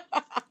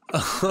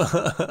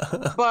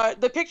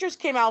 But the pictures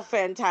came out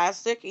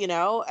fantastic,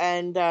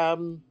 and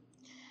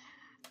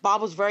Bob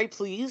was very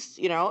pleased,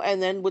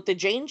 and then with the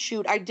Jane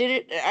shoot, I did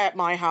it at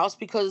my house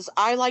because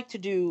I like to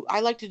do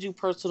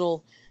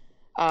personal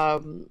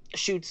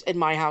shoots in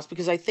my house,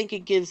 because I think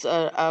it gives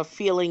a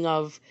feeling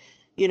of,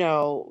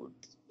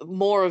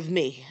 more of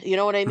me. You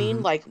know what I mean?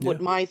 Mm-hmm. Like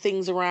with my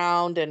things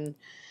around, and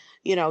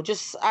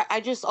just I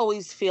just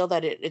always feel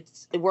that it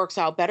works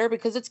out better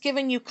because it's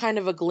giving you kind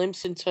of a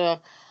glimpse into,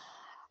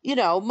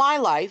 my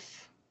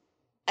life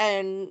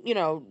and,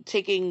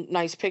 taking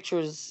nice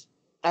pictures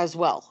as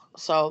well.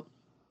 So,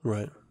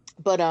 Right.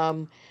 but,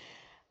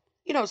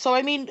 so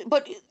I mean,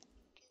 but,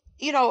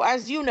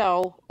 as you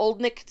know, Old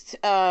Nick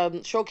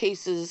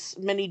showcases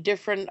many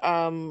different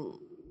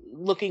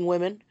looking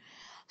women.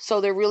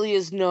 So there really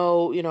is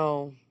no,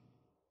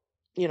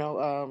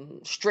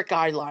 strict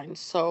guidelines.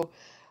 So,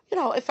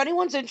 if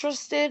anyone's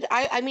interested,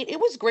 I mean, it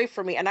was great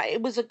for me, and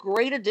it was a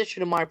great addition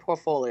to my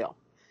portfolio.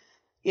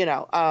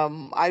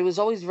 I was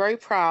always very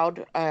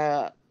proud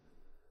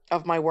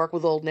of my work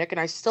with Old Nick, and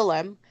I still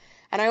am,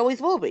 and I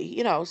always will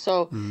be.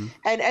 So,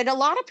 and a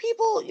lot of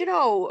people,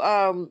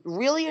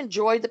 really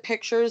enjoyed the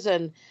pictures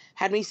and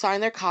had me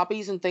sign their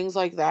copies and things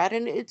like that,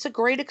 and it's a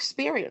great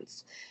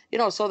experience.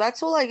 So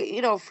that's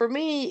all. For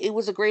me, it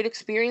was a great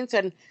experience,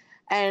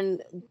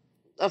 and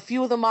a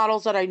few of the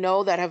models that I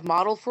know that have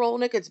modeled for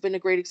Old Nick, it's been a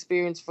great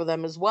experience for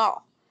them as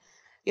well.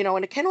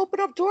 And it can open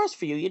up doors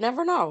for you. You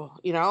never know,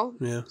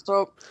 Yeah.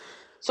 So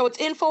it's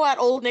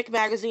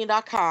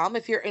info@oldnickmagazine.com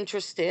if you're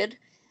interested.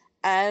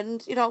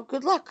 And,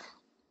 good luck.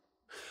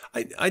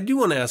 I do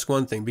want to ask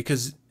one thing,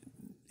 because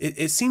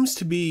it seems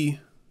to be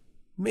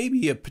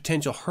maybe a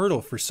potential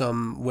hurdle for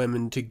some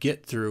women to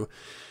get through.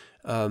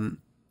 And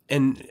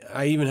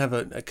I even have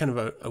a kind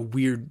of a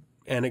weird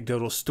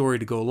anecdotal story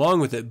to go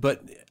along with it.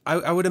 But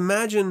I would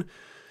imagine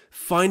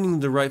finding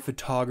the right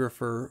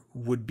photographer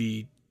would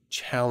be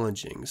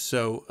challenging.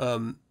 So,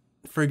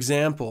 for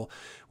example,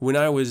 when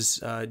I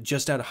was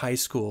just out of high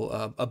school,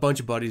 a bunch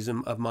of buddies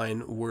of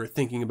mine were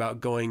thinking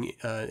about going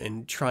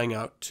and trying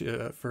out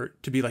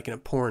to be like in a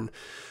porn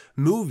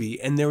movie,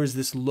 and there was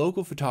this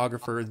local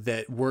photographer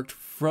that worked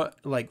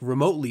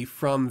remotely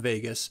from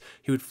Vegas.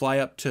 He would fly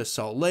up to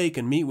Salt Lake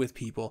and meet with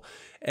people,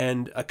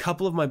 and a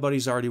couple of my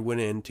buddies already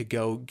went in to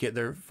go get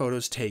their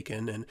photos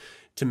taken and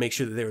to make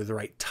sure that they were the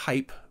right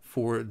type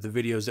for the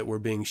videos that were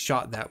being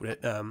shot that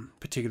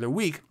particular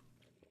week.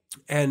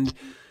 And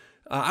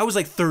I was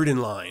like third in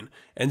line.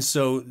 And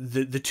so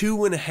the two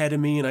went ahead of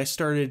me, and I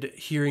started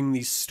hearing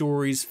these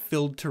stories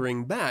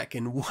filtering back.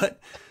 And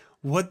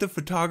what the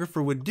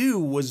photographer would do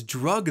was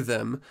drug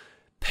them,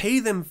 pay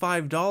them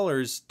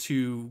 $5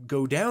 to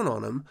go down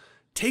on them,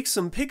 take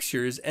some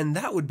pictures, and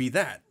that would be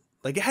that.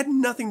 Like, it had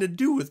nothing to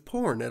do with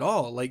porn at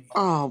all. Like,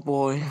 oh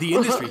boy, the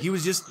industry. He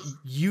was just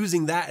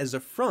using that as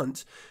a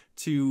front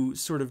to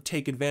sort of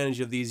take advantage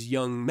of these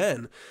young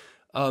men.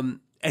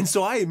 And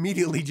so I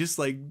immediately just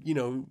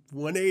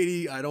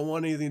 180, I don't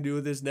want anything to do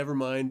with this. Never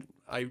mind.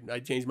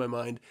 I changed my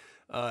mind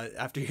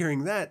after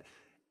hearing that.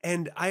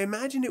 And I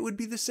imagine it would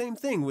be the same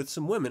thing with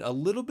some women. A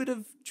little bit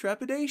of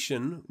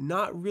trepidation,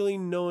 not really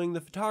knowing the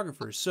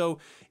photographers. So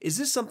is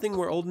this something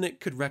where Old Nick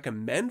could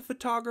recommend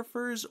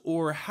photographers,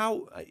 or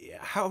how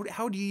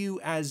do you,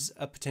 as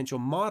a potential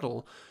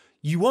model,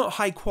 you want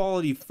high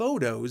quality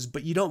photos,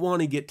 but you don't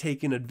want to get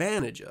taken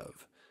advantage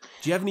of?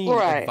 Do you have any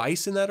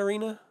advice in that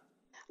arena?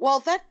 Well,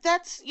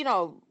 that's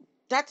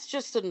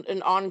just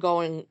an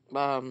ongoing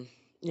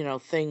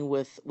thing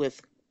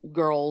with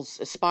girls,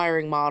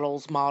 aspiring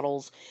models,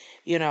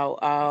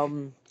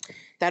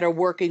 that are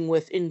working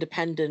with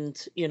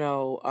independent,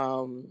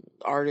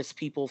 artists,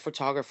 people,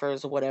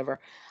 photographers, or whatever.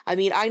 I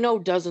mean, I know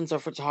dozens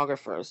of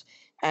photographers,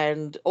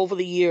 and over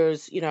the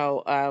years,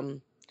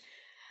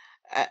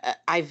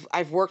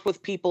 I've worked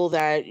with people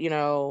that,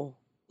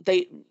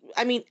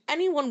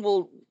 anyone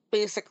will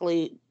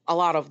basically, a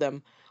lot of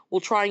them will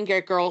try and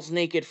get girls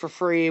naked for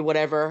free,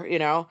 whatever,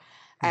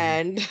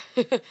 and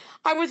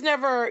I was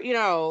never,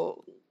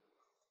 to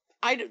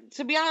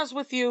be honest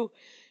with you,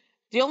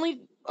 the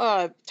only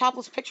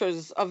topless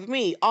pictures of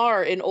me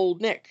are in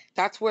Old Nick.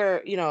 That's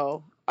where,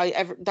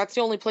 that's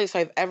the only place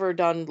I've ever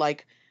done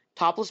like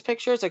topless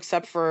pictures,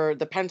 except for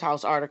the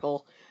Penthouse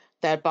article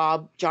that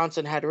Bob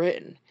Johnson had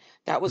written.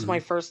 That was my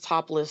first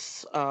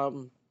topless,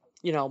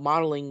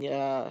 modeling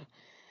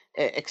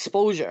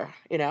exposure,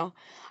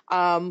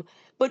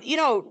 but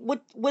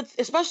with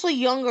especially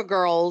younger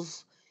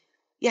girls,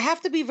 you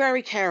have to be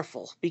very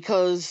careful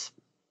because,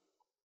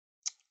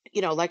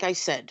 like I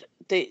said,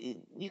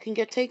 you can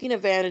get taken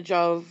advantage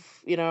of,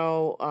 you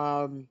don't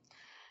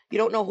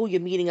know who you're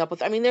meeting up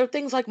with. I mean, there are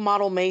things like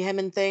Model Mayhem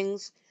and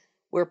things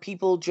where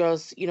people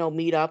just,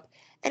 meet up,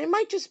 and it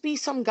might just be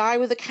some guy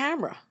with a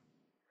camera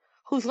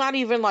who's not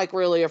even like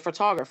really a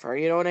photographer,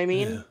 you know what I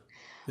mean? Yeah.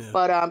 Yeah.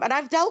 But, and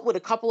I've dealt with a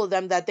couple of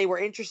them that they were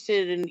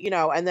interested in,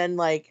 and then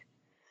like,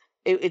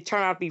 it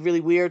turned out to be really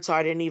weird, so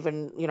I didn't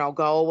even,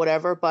 go or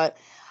whatever. But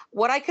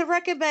what I could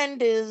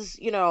recommend is,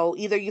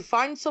 either you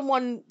find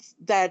someone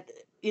that,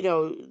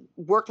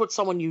 worked with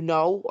someone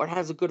or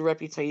has a good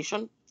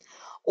reputation,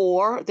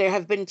 or there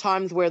have been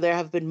times where there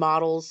have been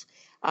models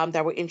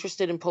that were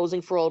interested in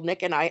posing for Old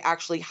Nick, and I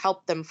actually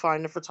helped them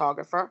find a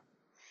photographer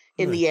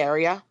in the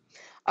area.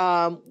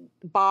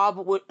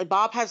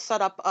 Bob has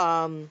set up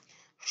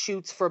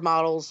shoots for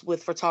models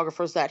with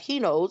photographers that he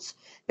knows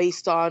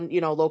based on,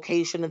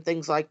 location and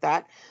things like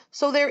that.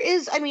 So there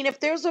is, I mean, if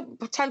there's a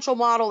potential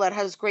model that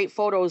has great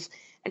photos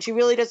and she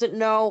really doesn't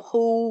know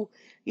who,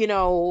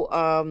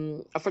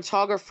 a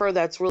photographer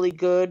that's really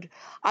good,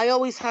 I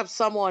always have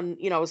someone,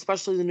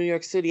 especially in the New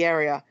York City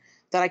area,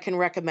 that I can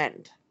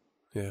recommend.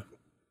 Yeah.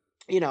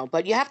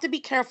 But you have to be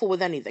careful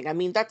with anything. I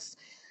mean, it's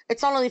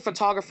not only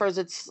photographers,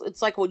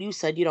 it's like what you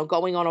said,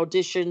 going on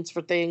auditions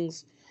for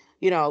things.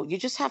 You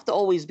just have to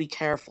always be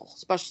careful,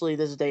 especially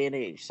this day and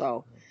age.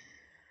 So,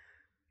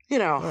 All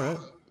right.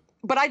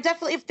 But I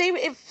definitely,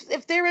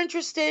 if they're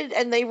interested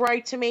and they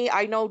write to me,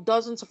 I know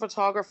dozens of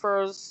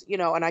photographers,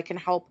 and I can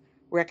help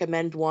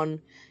recommend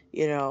one,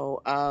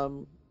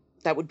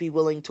 that would be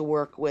willing to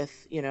work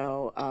with,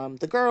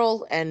 the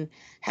girl and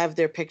have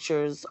their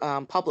pictures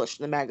published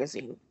in the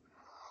magazine.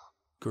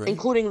 Great.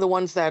 Including the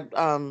ones that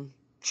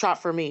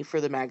shot for me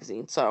for the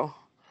magazine. So,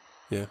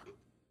 yeah.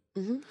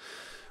 Mm-hmm.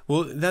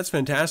 Well, that's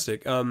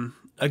fantastic.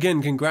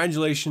 Again,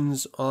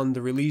 congratulations on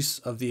the release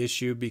of the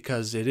issue,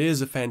 because it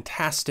is a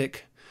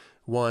fantastic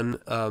one.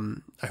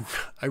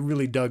 I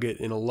really dug it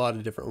in a lot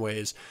of different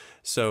ways.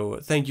 So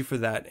thank you for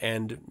that.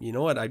 And you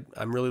know what?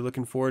 I'm really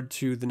looking forward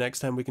to the next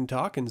time we can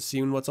talk and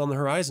seeing what's on the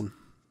horizon.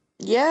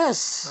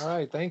 Yes. All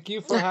right. Thank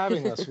you for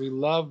having us. We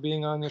love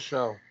being on your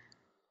show.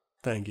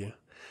 Thank you.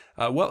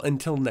 Well,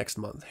 until next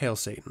month, hail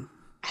Satan.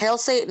 Hail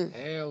Satan.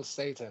 Hail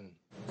Satan.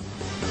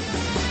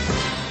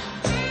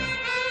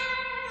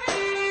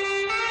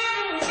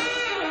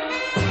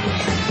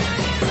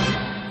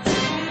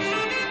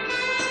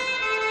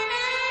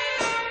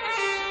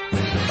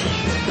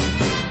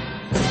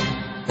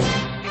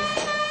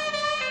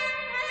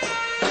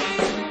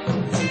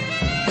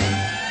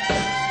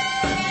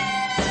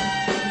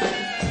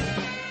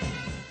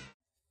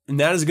 And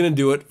that is going to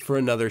do it for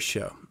another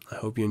show. I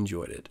hope you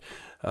enjoyed it.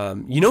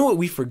 You know what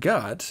we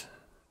forgot,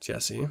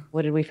 Jessie?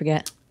 What did we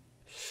forget?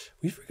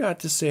 We forgot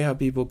to say how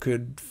people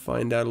could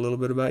find out a little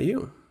bit about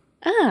you.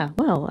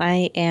 Well,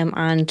 I am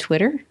on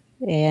Twitter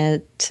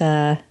at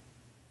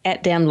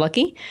Damn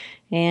Lucky,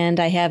 and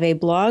I have a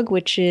blog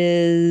which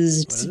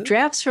is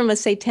drafts from a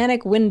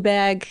satanic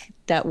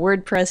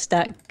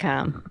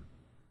windbag.wordpress.com.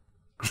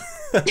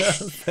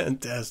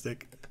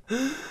 Fantastic.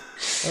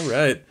 All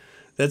right.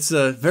 That's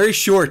a very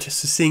short,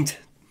 succinct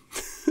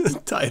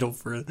title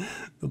for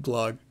the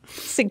blog.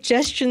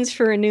 Suggestions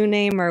for a new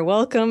name are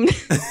welcome.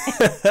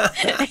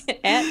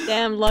 At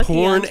Damn Lucky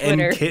Porn on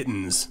Twitter. and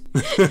kittens.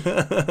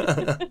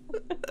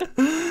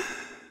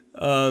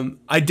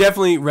 I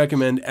definitely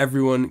recommend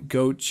everyone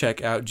go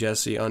check out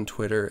Jessie on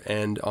Twitter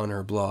and on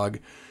her blog.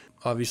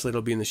 Obviously,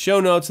 it'll be in the show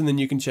notes, and then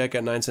you can check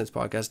out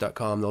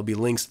 9sensepodcast.com. There'll be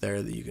links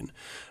there that you can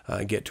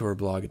get to her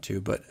blog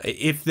too. But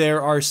if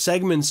there are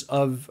segments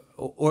of,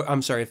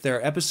 if there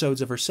are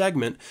episodes of her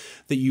segment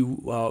that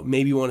you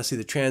maybe want to see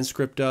the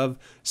transcript of,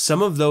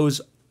 some of those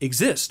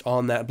exist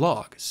on that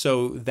blog.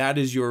 So that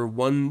is your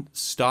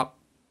one-stop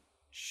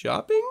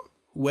shopping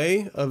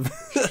way of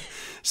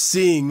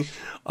seeing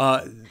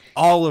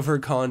all of her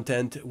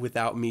content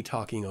without me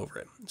talking over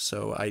it.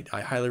 So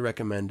I highly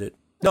recommend it.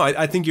 No,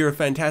 I think you're a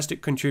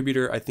fantastic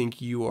contributor. I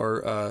think you are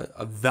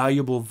a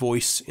valuable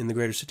voice in the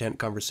greater satanic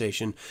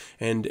conversation,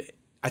 and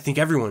I think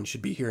everyone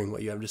should be hearing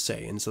what you have to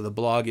say. And so the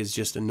blog is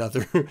just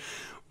another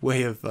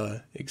way of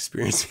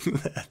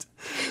experiencing that.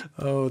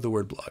 Oh, the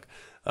word blog.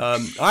 All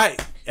right,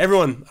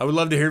 everyone, I would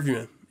love to hear from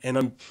you, and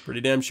I'm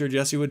pretty damn sure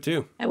Jessie would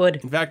too. I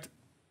would. In fact,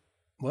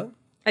 what?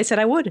 I said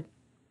I would.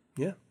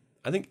 Yeah,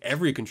 I think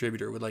every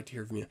contributor would like to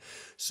hear from you.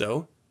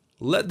 So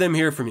let them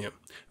hear from you.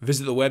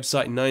 Visit the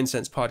website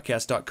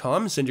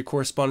 9sensepodcast.com and send your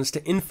correspondence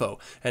to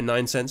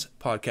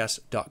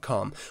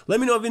info@9sensepodcast.com.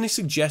 Let me know of any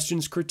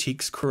suggestions,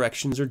 critiques,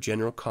 corrections, or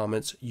general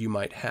comments you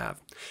might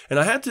have. And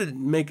I had to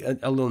make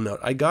a little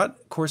note. I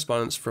got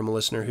correspondence from a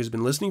listener who's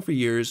been listening for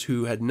years,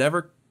 who had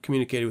never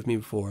communicated with me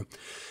before.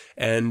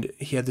 And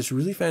he had this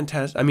really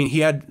fantastic,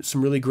 he had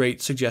some really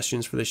great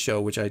suggestions for the show,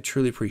 which I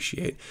truly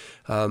appreciate.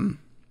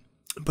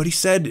 But he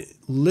said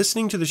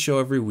listening to the show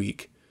every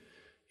week,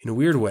 in a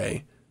weird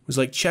way, was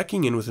like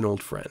checking in with an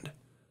old friend.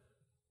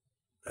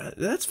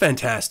 That's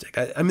fantastic.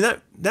 I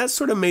mean, that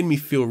sort of made me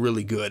feel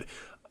really good.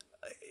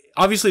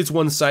 Obviously, it's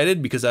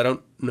one-sided because I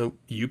don't know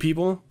you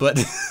people, but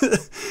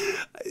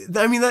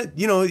I mean, that,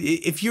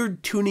 if you're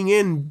tuning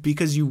in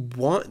because you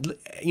want,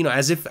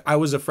 as if I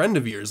was a friend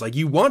of yours, like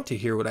you want to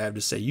hear what I have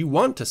to say, you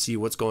want to see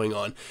what's going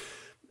on.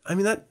 I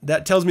mean,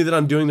 that tells me that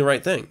I'm doing the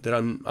right thing, that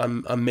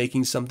I'm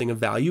making something of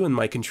value, and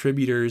my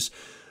contributors,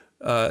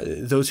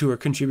 those who are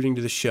contributing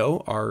to the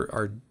show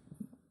are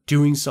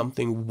doing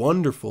something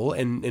wonderful,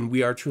 and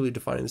we are truly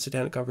defining the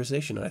satanic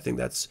conversation. And I think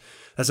that's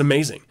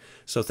amazing.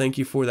 So thank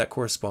you for that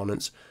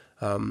correspondence.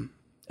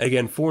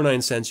 Again, for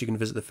 9 cents, you can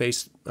visit the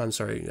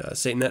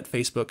Satanet,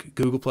 Facebook,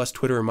 Google+,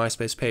 Twitter, or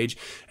MySpace page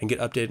and get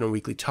updated on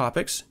weekly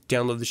topics.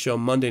 Download the show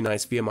Monday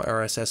nights via my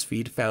RSS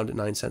feed found at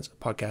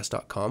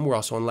 9sensepodcast.com. We're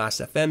also on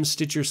Last.fm,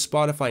 Stitcher,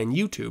 Spotify, and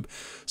YouTube,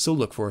 so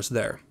look for us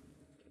there.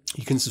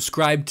 You can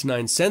subscribe to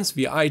 9 Cents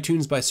via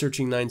iTunes by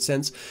searching 9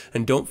 Cents,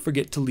 and don't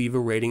forget to leave a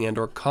rating and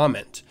or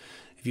comment.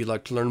 If you'd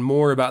like to learn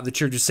more about the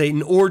Church of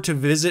Satan or to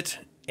visit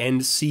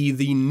and see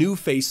the new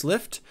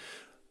facelift,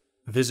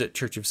 visit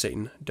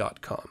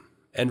churchofsatan.com.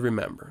 And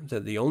remember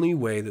that the only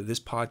way that this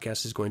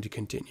podcast is going to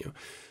continue,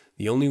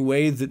 the only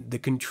way that the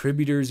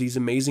contributors, these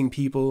amazing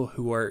people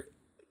who are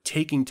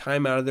taking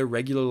time out of their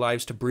regular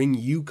lives to bring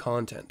you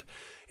content,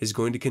 is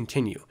going to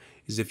continue,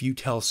 is if you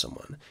tell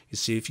someone. You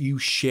see, if you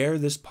share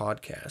this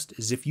podcast,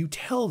 is if you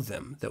tell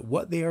them that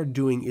what they are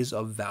doing is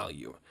of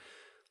value.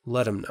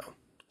 Let them know.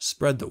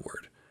 Spread the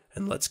word.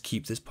 And let's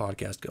keep this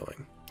podcast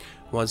going.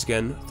 Once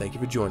again, thank you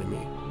for joining me.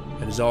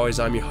 And as always,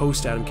 I'm your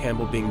host, Adam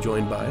Campbell, being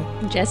joined by...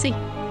 Jessie.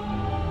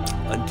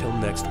 Until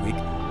next week,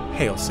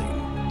 hail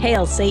Satan.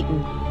 Hail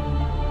Satan.